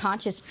a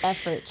conscious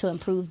effort to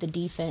improve the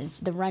defense,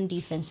 the run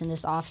defense in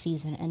this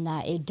offseason, and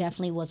that it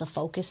definitely was a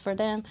focus for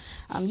them.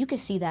 You can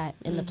see that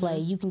in the play.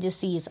 You can just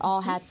see it's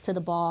all hats to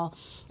the ball.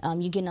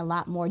 You're getting a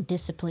lot more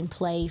disciplined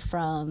play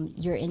from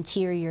your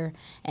interior.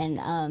 And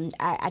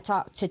I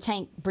talked to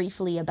Tank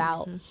briefly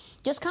about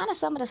just kind of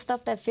some of the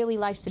stuff that Philly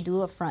likes to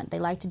do up front. They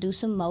like to do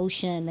some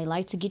motion. They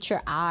like to get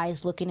your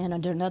eyes looking in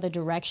another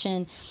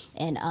direction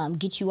and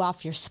get you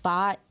off your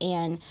spot.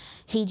 And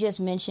he just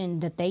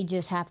mentioned that they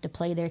just have to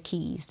play their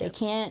keys. They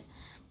can't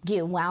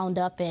get wound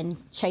up in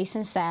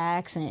chasing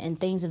sacks and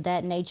things of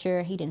that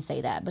nature. He didn't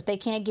say that, but they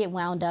can't get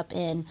wound up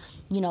in,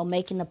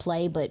 making the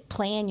play. But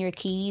playing your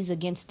keys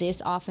against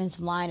this offensive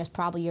line is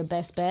probably your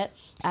best bet.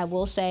 I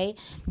will say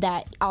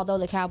that although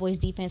the Cowboys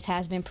defense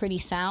has been pretty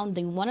sound,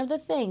 one of the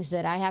things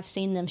that I have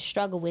seen them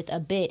struggle with a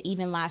bit,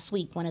 even last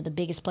week, one of the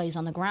biggest plays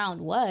on the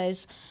ground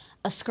was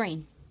a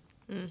screen.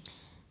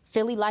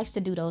 Philly likes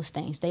to do those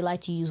things. They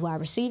like to use wide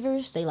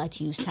receivers. They like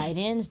to use tight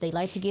ends. They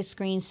like to get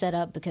screens set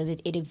up because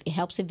it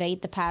helps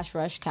evade the pass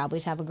rush.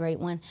 Cowboys have a great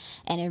one.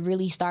 And it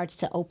really starts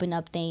to open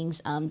up things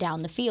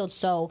down the field.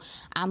 So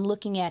I'm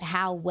looking at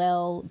how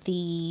well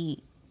the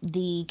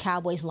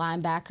Cowboys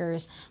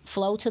linebackers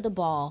flow to the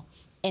ball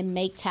and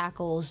make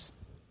tackles,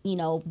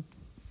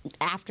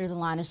 after the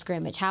line of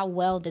scrimmage. How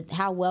well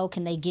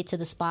can they get to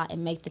the spot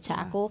and make the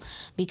tackle?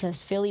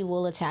 Because Philly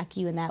will attack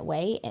you in that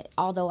way.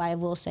 Although I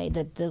will say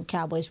that the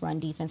Cowboys' run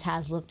defense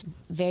has looked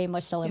very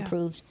much so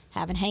improved.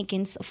 Having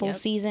Hankins a full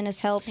season has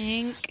helped.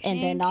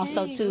 Then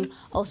also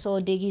Osa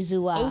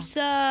Odigizua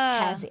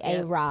has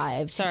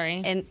arrived.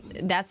 Sorry. And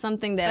that's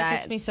something that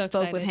I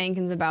spoke with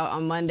Hankins about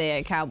on Monday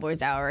at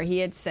Cowboys Hour. He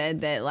had said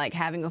that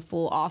having a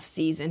full off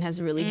season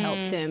has really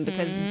helped him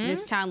because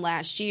this time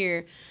last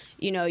year,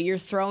 you're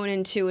thrown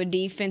into a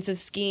defensive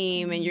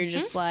scheme and you're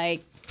just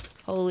like,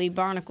 holy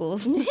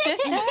barnacles.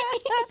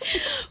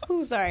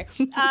 Ooh, sorry.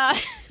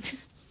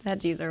 That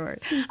G's our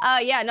word.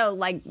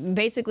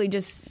 Basically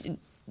just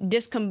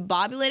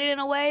discombobulated in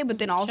a way, but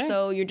then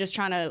also you're just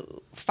trying to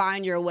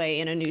find your way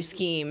in a new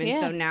scheme. And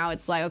so now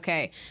it's like,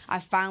 okay, I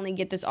finally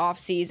get this off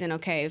season.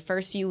 Okay,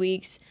 first few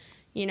weeks,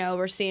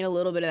 we're seeing a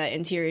little bit of that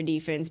interior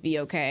defense be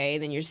okay.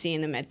 Then you're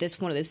seeing them at this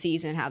point of the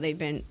season, how they've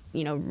been,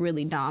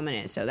 really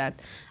dominant. So I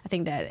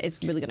think that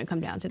it's really going to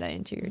come down to that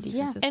interior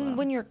defense as well. And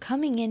when you're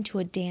coming into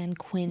a Dan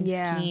Quinn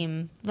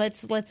scheme,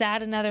 let's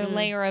add another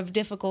layer of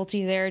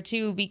difficulty there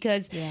too,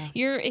 because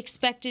you're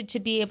expected to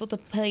be able to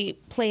play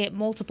at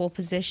multiple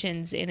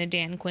positions in a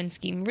Dan Quinn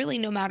scheme, really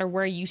no matter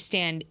where you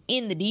stand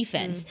in the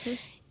defense.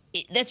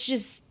 That's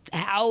just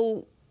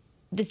how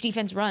this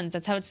defense runs.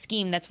 That's how it's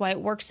schemed. That's why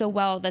it works so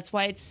well. That's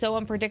why it's so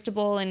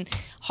unpredictable and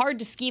hard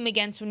to scheme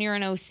against when you're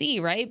an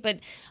OC, right? But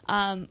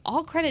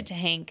all credit to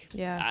Hank.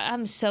 Yeah.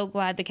 I'm so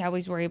glad the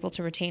Cowboys were able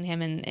to retain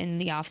him in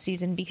the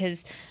offseason,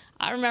 because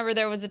I remember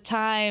there was a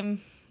time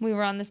we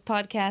were on this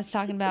podcast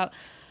talking about,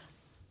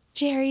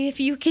 Jerry, if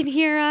you can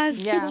hear us,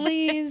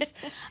 please.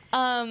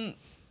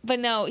 But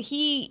no,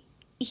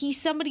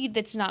 he's somebody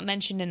that's not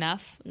mentioned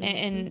enough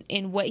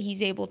in what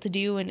he's able to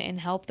do and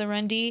help the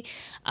run D,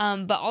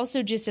 but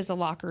also just as a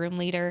locker room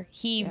leader.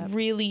 He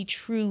really,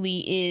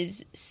 truly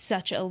is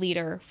such a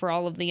leader for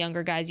all of the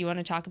younger guys. You want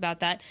to talk about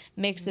that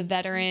mix of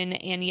veteran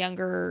and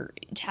younger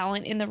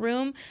talent in the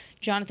room.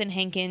 Jonathan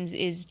Hankins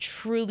is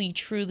truly,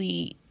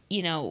 truly,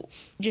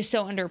 just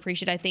so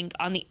underappreciated, I think,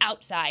 on the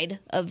outside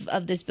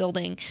of this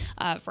building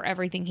for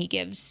everything he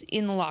gives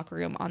in the locker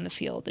room, on the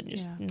field, and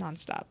just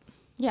nonstop.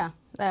 Yeah,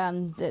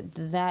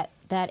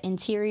 that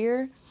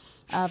interior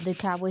of the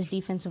Cowboys'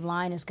 defensive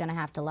line is going to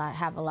have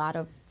a lot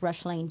of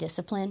rush lane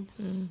discipline.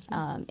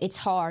 It's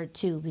hard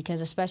too,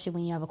 because especially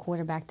when you have a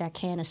quarterback that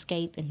can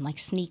escape and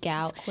sneak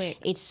out,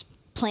 it's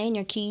playing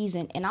your keys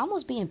and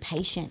almost being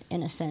patient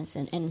in a sense.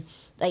 And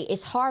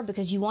it's hard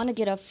because you want to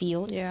get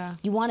upfield,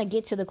 you want to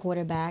get to the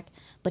quarterback,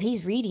 but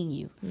he's reading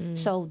you.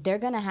 So they're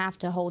going to have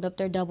to hold up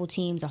their double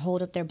teams or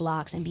hold up their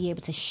blocks and be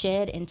able to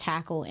shed and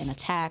tackle and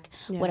attack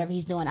whatever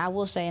he's doing. I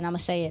will say, and I'm going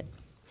to say it.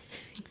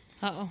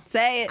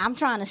 Say it. I'm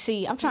trying to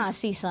see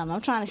something.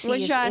 I'm trying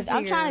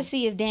to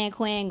see if Dan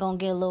Quinn going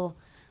to get a little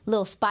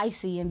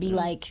spicy and be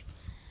like,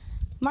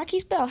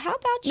 Marquise Bell, how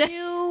about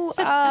you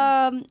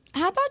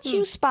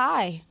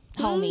spy,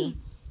 homie?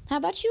 How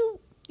about you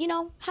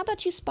how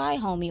about you spy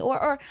homie?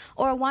 Or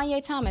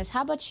Wanye Thomas,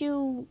 how about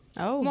you...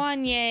 Oh.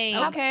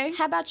 Wanye. Okay.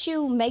 How about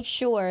you make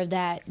sure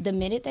that the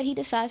minute that he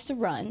decides to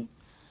run,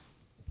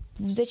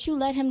 that you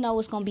let him know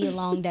it's going to be a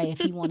long day if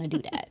he want to do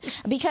that.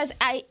 Because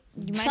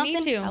you might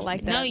need to. I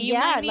like that. No, you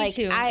might need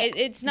to.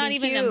 It's not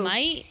even a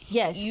might.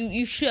 Yes.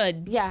 You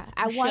should. Yeah,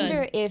 I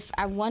wonder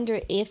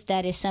if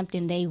that is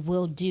something they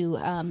will do.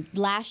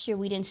 Last year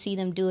we didn't see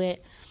them do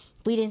it.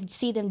 We didn't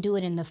see them do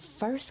it in the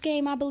first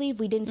game, I believe.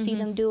 We didn't see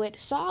them do it.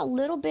 Saw a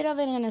little bit of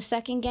it in the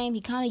second game.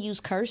 He kind of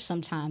used curse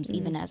sometimes,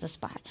 even as a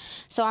spy.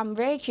 So I'm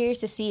very curious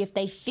to see if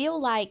they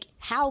feel like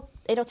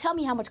it'll tell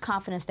me how much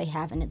confidence they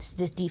have in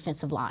this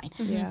defensive line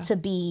to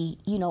be,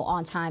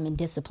 on time and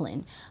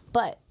disciplined.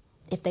 But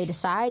if they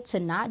decide to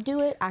not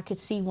do it, I could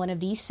see one of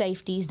these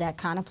safeties that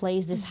kind of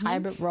plays this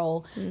hybrid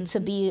role to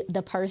be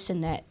the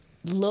person that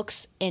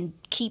looks and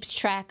keeps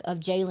track of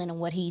Jalen and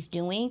what he's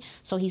doing,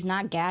 so he's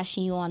not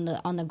gashing you on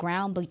the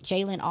ground, but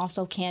Jalen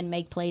also can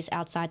make plays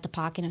outside the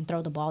pocket and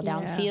throw the ball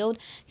downfield.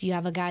 If you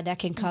have a guy that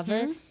can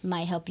cover,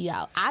 might help you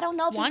out. I don't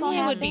know if it's going to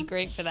happen. Wanye would be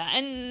great for that.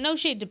 And no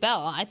shade to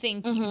Bell, I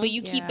think, but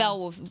you keep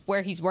Bell with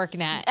where he's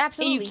working at.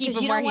 Absolutely,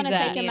 because you don't want to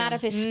take him out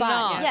of his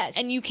spot. No. Yes.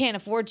 And you can't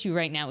afford to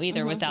right now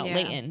either without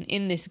Leighton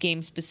in this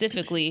game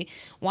specifically.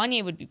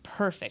 Wanye would be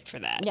perfect for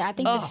that. Yeah, I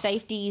think the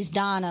safeties,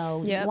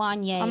 Dono,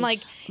 Wanye. I'm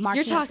like,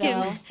 Marcus you're talking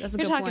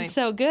point.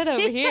 so good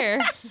over here.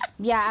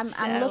 Yeah,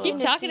 I'm looking.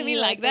 Keep talking to me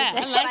like that.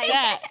 I like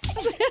that.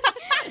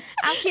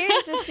 I'm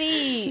curious to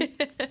see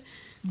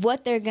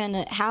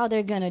how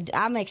they're gonna.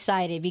 I'm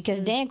excited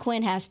because Dan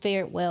Quinn has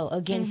fared well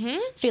against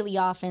Philly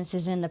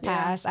offenses in the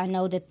past. I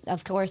know that,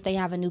 of course, they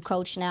have a new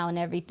coach now and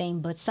everything,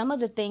 but some of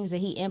the things that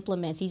he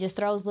implements, he just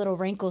throws little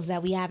wrinkles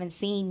that we haven't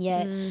seen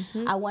yet.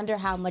 I wonder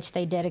how much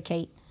they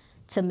dedicate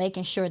to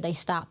making sure they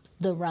stop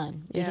the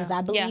run, because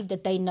I believe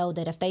that they know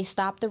that if they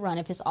stop the run,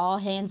 if it's all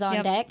hands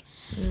on deck,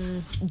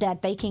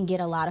 that they can get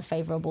a lot of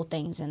favorable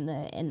things in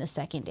the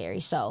secondary.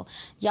 So,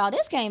 y'all,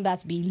 this game about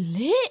to be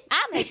lit.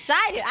 I'm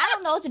excited. I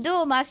don't know what to do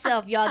with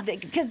myself, y'all,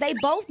 because they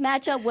both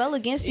match up well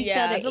against each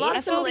other. There's a lot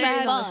of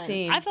similarities on this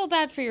team. I feel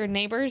bad for your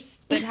neighbors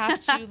that have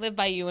to live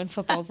by you when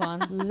football's on.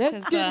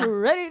 Let's get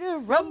ready to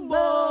rumble.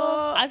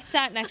 I've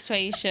sat next to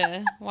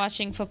Aisha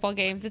watching football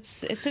games.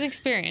 It's an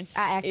experience.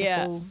 I act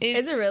a fool.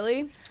 Is it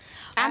really?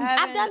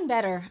 I've done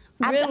better.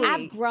 Really?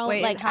 I've grown.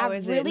 Wait, how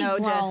is it? No,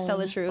 just tell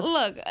the truth.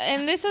 Look,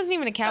 and this wasn't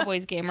even a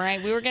Cowboys game,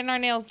 right? We were getting our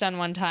nails done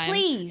one time.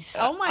 Please.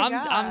 Oh my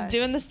god! I'm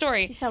doing the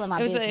story. You're telling my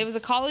business. It was a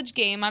business. college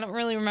game. I don't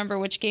really remember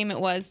which game it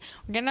was.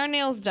 We're getting our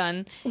nails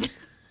done.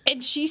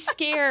 And she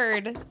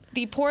scared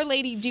the poor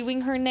lady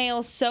doing her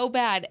nails so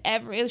bad.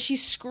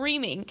 She's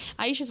screaming.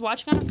 Aisha's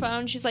watching on her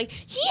phone. She's like,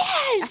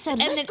 yes! I said,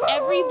 and then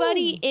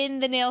everybody in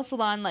the nail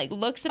salon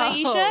looks at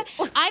Aisha.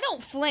 I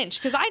don't flinch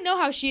because I know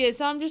how she is.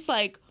 So I'm just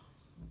like,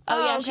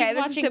 she's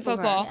watching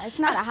football. It's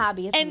not a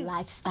hobby. It's a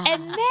lifestyle.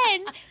 And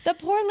then the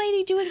poor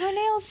lady doing her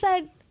nails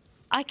said,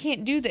 I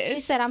can't do this.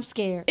 She said, I'm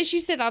scared. And she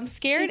said, I'm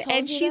scared.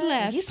 And she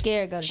left. If you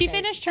scared, go to She church.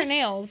 finished her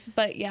nails.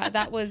 But yeah,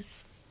 that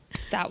was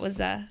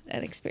an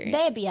experience.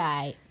 They'd be all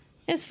right.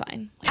 It's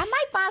fine. I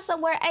might find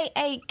somewhere,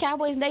 hey,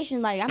 Cowboys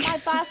Nation, I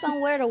might find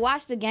somewhere to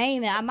watch the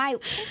game, and I might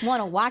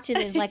want to watch it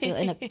as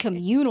in a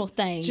communal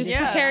thing. Just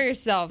prepare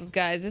yourselves,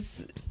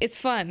 guys. It's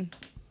fun.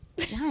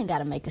 I ain't got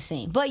to make a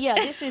scene, but yeah,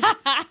 this is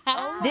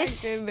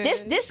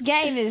this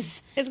game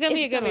is. It's gonna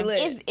be a good one.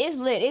 It's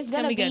lit. It's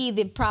gonna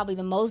be probably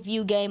the most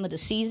viewed game of the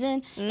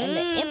season, and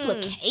the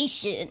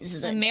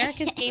implications.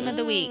 America's game of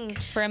the week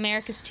for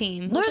America's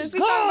team. Since we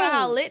talking about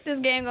how lit this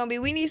game gonna be,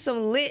 we need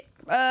some lit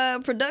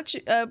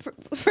prediction. I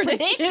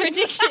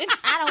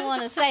don't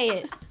want to say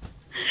it.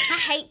 I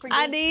hate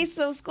predictions. I need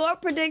some score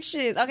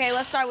predictions. Okay,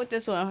 let's start with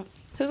this one.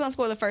 Who's gonna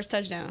score the first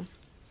touchdown?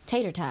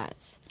 Tater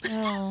tots.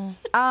 Oh.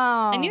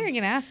 I knew you were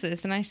gonna ask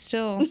this, and I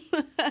still.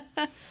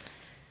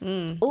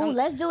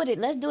 Let's do it.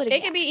 Let's do it again.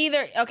 It could be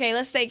either. Okay,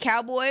 let's say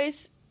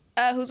Cowboys.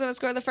 Who's gonna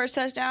score the first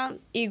touchdown?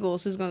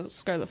 Eagles. Who's gonna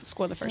score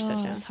the first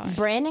touchdown? That's hard.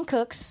 Brandon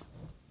Cooks.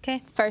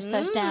 Okay. First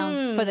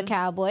touchdown for the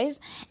Cowboys,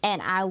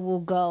 and I will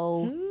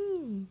go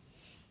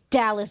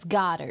Dallas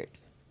Goedert.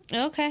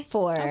 Okay.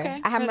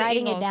 I'm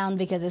writing it down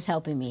because it's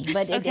helping me.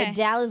 But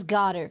Dallas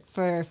Goedert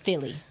for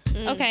Philly.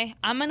 Okay,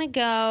 I'm gonna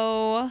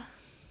go.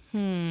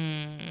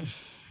 Man,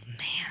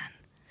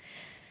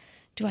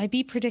 do I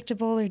be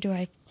predictable or do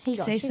I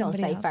say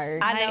somebody else?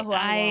 first. I know who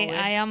I'm going with.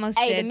 I almost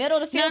Hey, did. the middle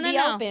of the field be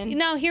no. open.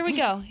 No, here we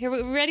go. We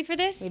ready for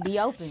this? It'd be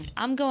open.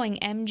 I'm going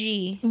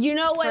MG. You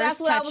know what? That's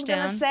First what I was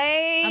gonna touchdown.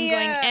 say.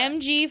 I'm going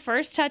MG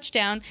first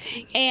touchdown,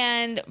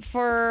 and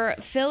for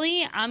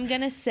Philly, I'm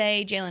gonna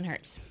say Jalen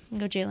Hurts. I'm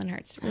gonna go Jalen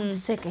Hurts. I'm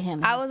sick of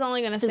him. I was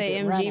only gonna say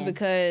Stupid MG running.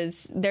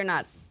 because they're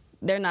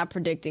not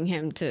predicting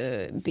him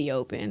to be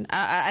open.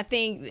 I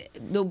think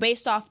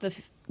based off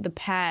the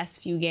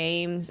past few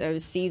games or the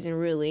season,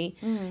 really,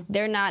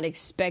 they're not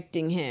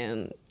expecting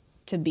him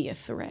to be a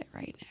threat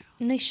right now.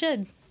 And they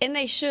should. And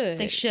they should.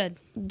 They should.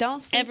 Don't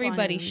sleep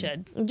Everybody on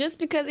him. should. Just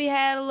because he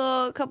had a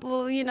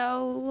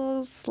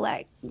little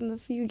slack in a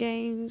few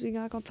games, we're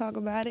not going to talk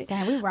about it.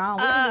 Damn, we wrong.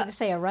 We didn't even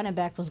say a running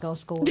back was going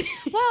to score.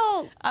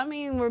 Well, I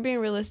mean, we're being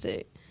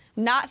realistic.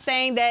 Not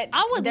saying that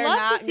I would they're love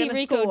not to see gonna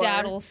Rico score.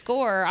 Dowdle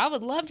score. I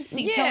would love to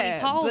see Yeah, Tony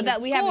Pollard but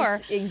that we score.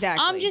 haven't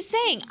exactly. I'm just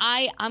saying,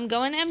 I'm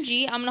going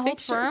MG. I'm going to hold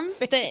Fix your firm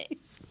face. that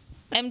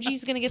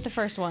MG's going to get the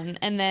first one,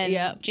 and then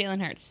Yep.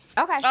 Jalen Hurts.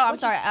 Okay. Oh, I'm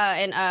sorry.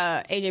 And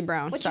AJ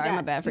Brown. What you Sorry, got?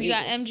 my bad for You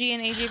got Eagles. MG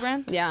and AJ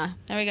Brown? Yeah.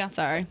 There we go.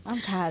 Sorry.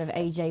 I'm tired of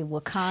AJ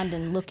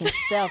Wakandan looking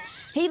self.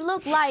 He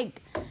looked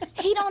like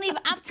he don't even.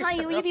 I'm telling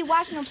you, when you be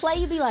watching him play,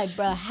 you be like,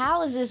 bruh,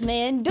 how is this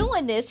man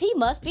doing this? He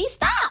must be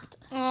stopped.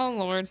 Oh,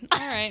 Lord.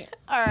 All right.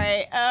 All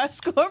right.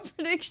 Score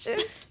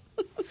predictions.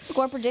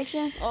 Score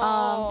predictions.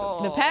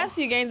 The past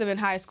few games have been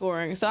high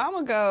scoring, so I'm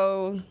gonna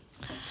go.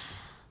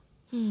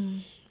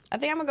 I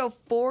think I'm gonna go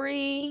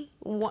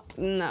 41.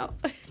 No,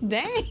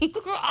 dang.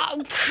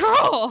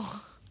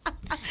 Girl.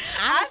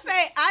 I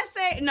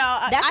say no.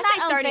 That's I not say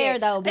 38. unfair,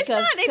 though,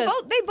 because it's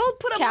not. They both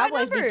put up high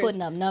Cowboys numbers. be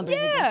putting up numbers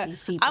against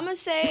these people. I'm gonna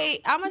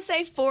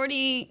say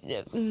 40.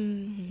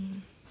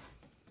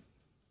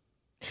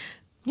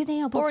 You think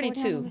he'll put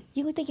 42.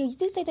 You think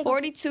they gonna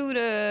 42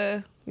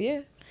 to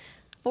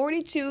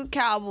 42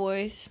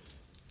 Cowboys.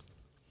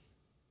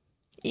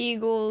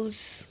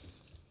 Eagles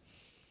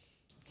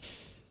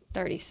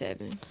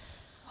 37.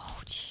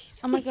 Oh,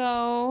 jeez. I'm going to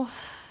go.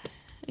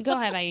 Go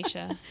ahead,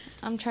 Aisha.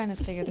 I'm trying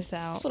to figure this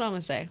out. That's what I'm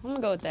gonna say. I'm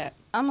gonna go with that.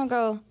 I'm gonna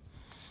go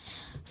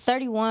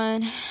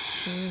 31,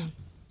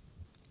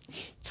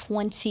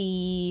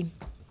 20,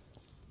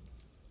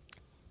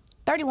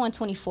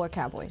 31-24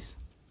 Cowboys.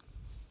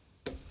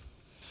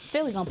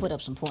 Philly gonna put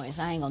up some points.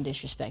 I ain't gonna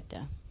disrespect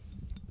them.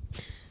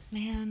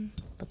 Man.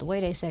 But the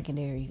way they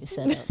secondary is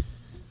set up.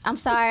 I'm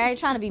sorry, I ain't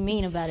trying to be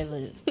mean about it,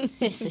 but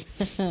it's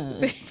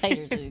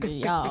taters to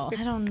y'all.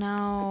 I don't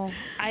know.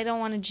 I don't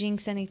want to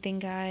jinx anything,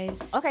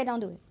 guys. Okay, don't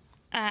do it.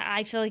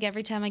 I feel like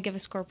every time I give a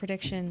score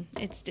prediction,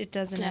 it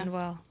doesn't end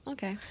well.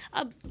 Okay.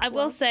 I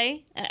will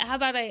say, how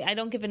about I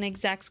don't give an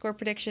exact score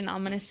prediction?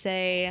 I'm going to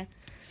say,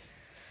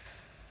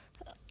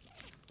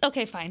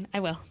 okay, fine,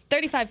 I will.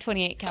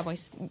 35-28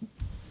 Cowboys.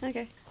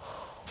 Okay.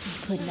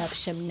 Putting up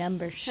some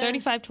numbers.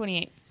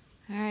 35-28.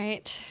 All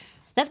right.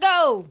 Let's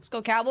go. Let's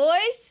go,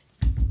 Cowboys.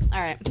 All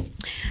right.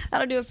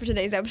 That'll do it for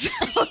today's episode.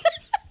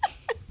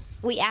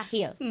 We out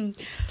here.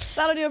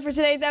 That'll do it for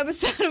today's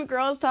episode of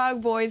Girls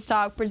Talk, Boys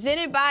Talk,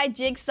 presented by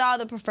Jigsaw,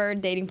 the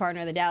preferred dating partner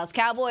of the Dallas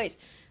Cowboys.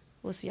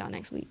 We'll see y'all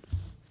next week.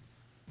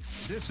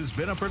 This has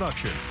been a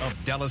production of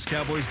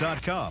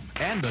DallasCowboys.com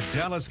and the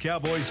Dallas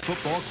Cowboys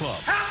Football Club.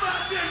 How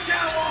about this,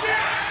 Cowboys?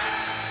 Yeah!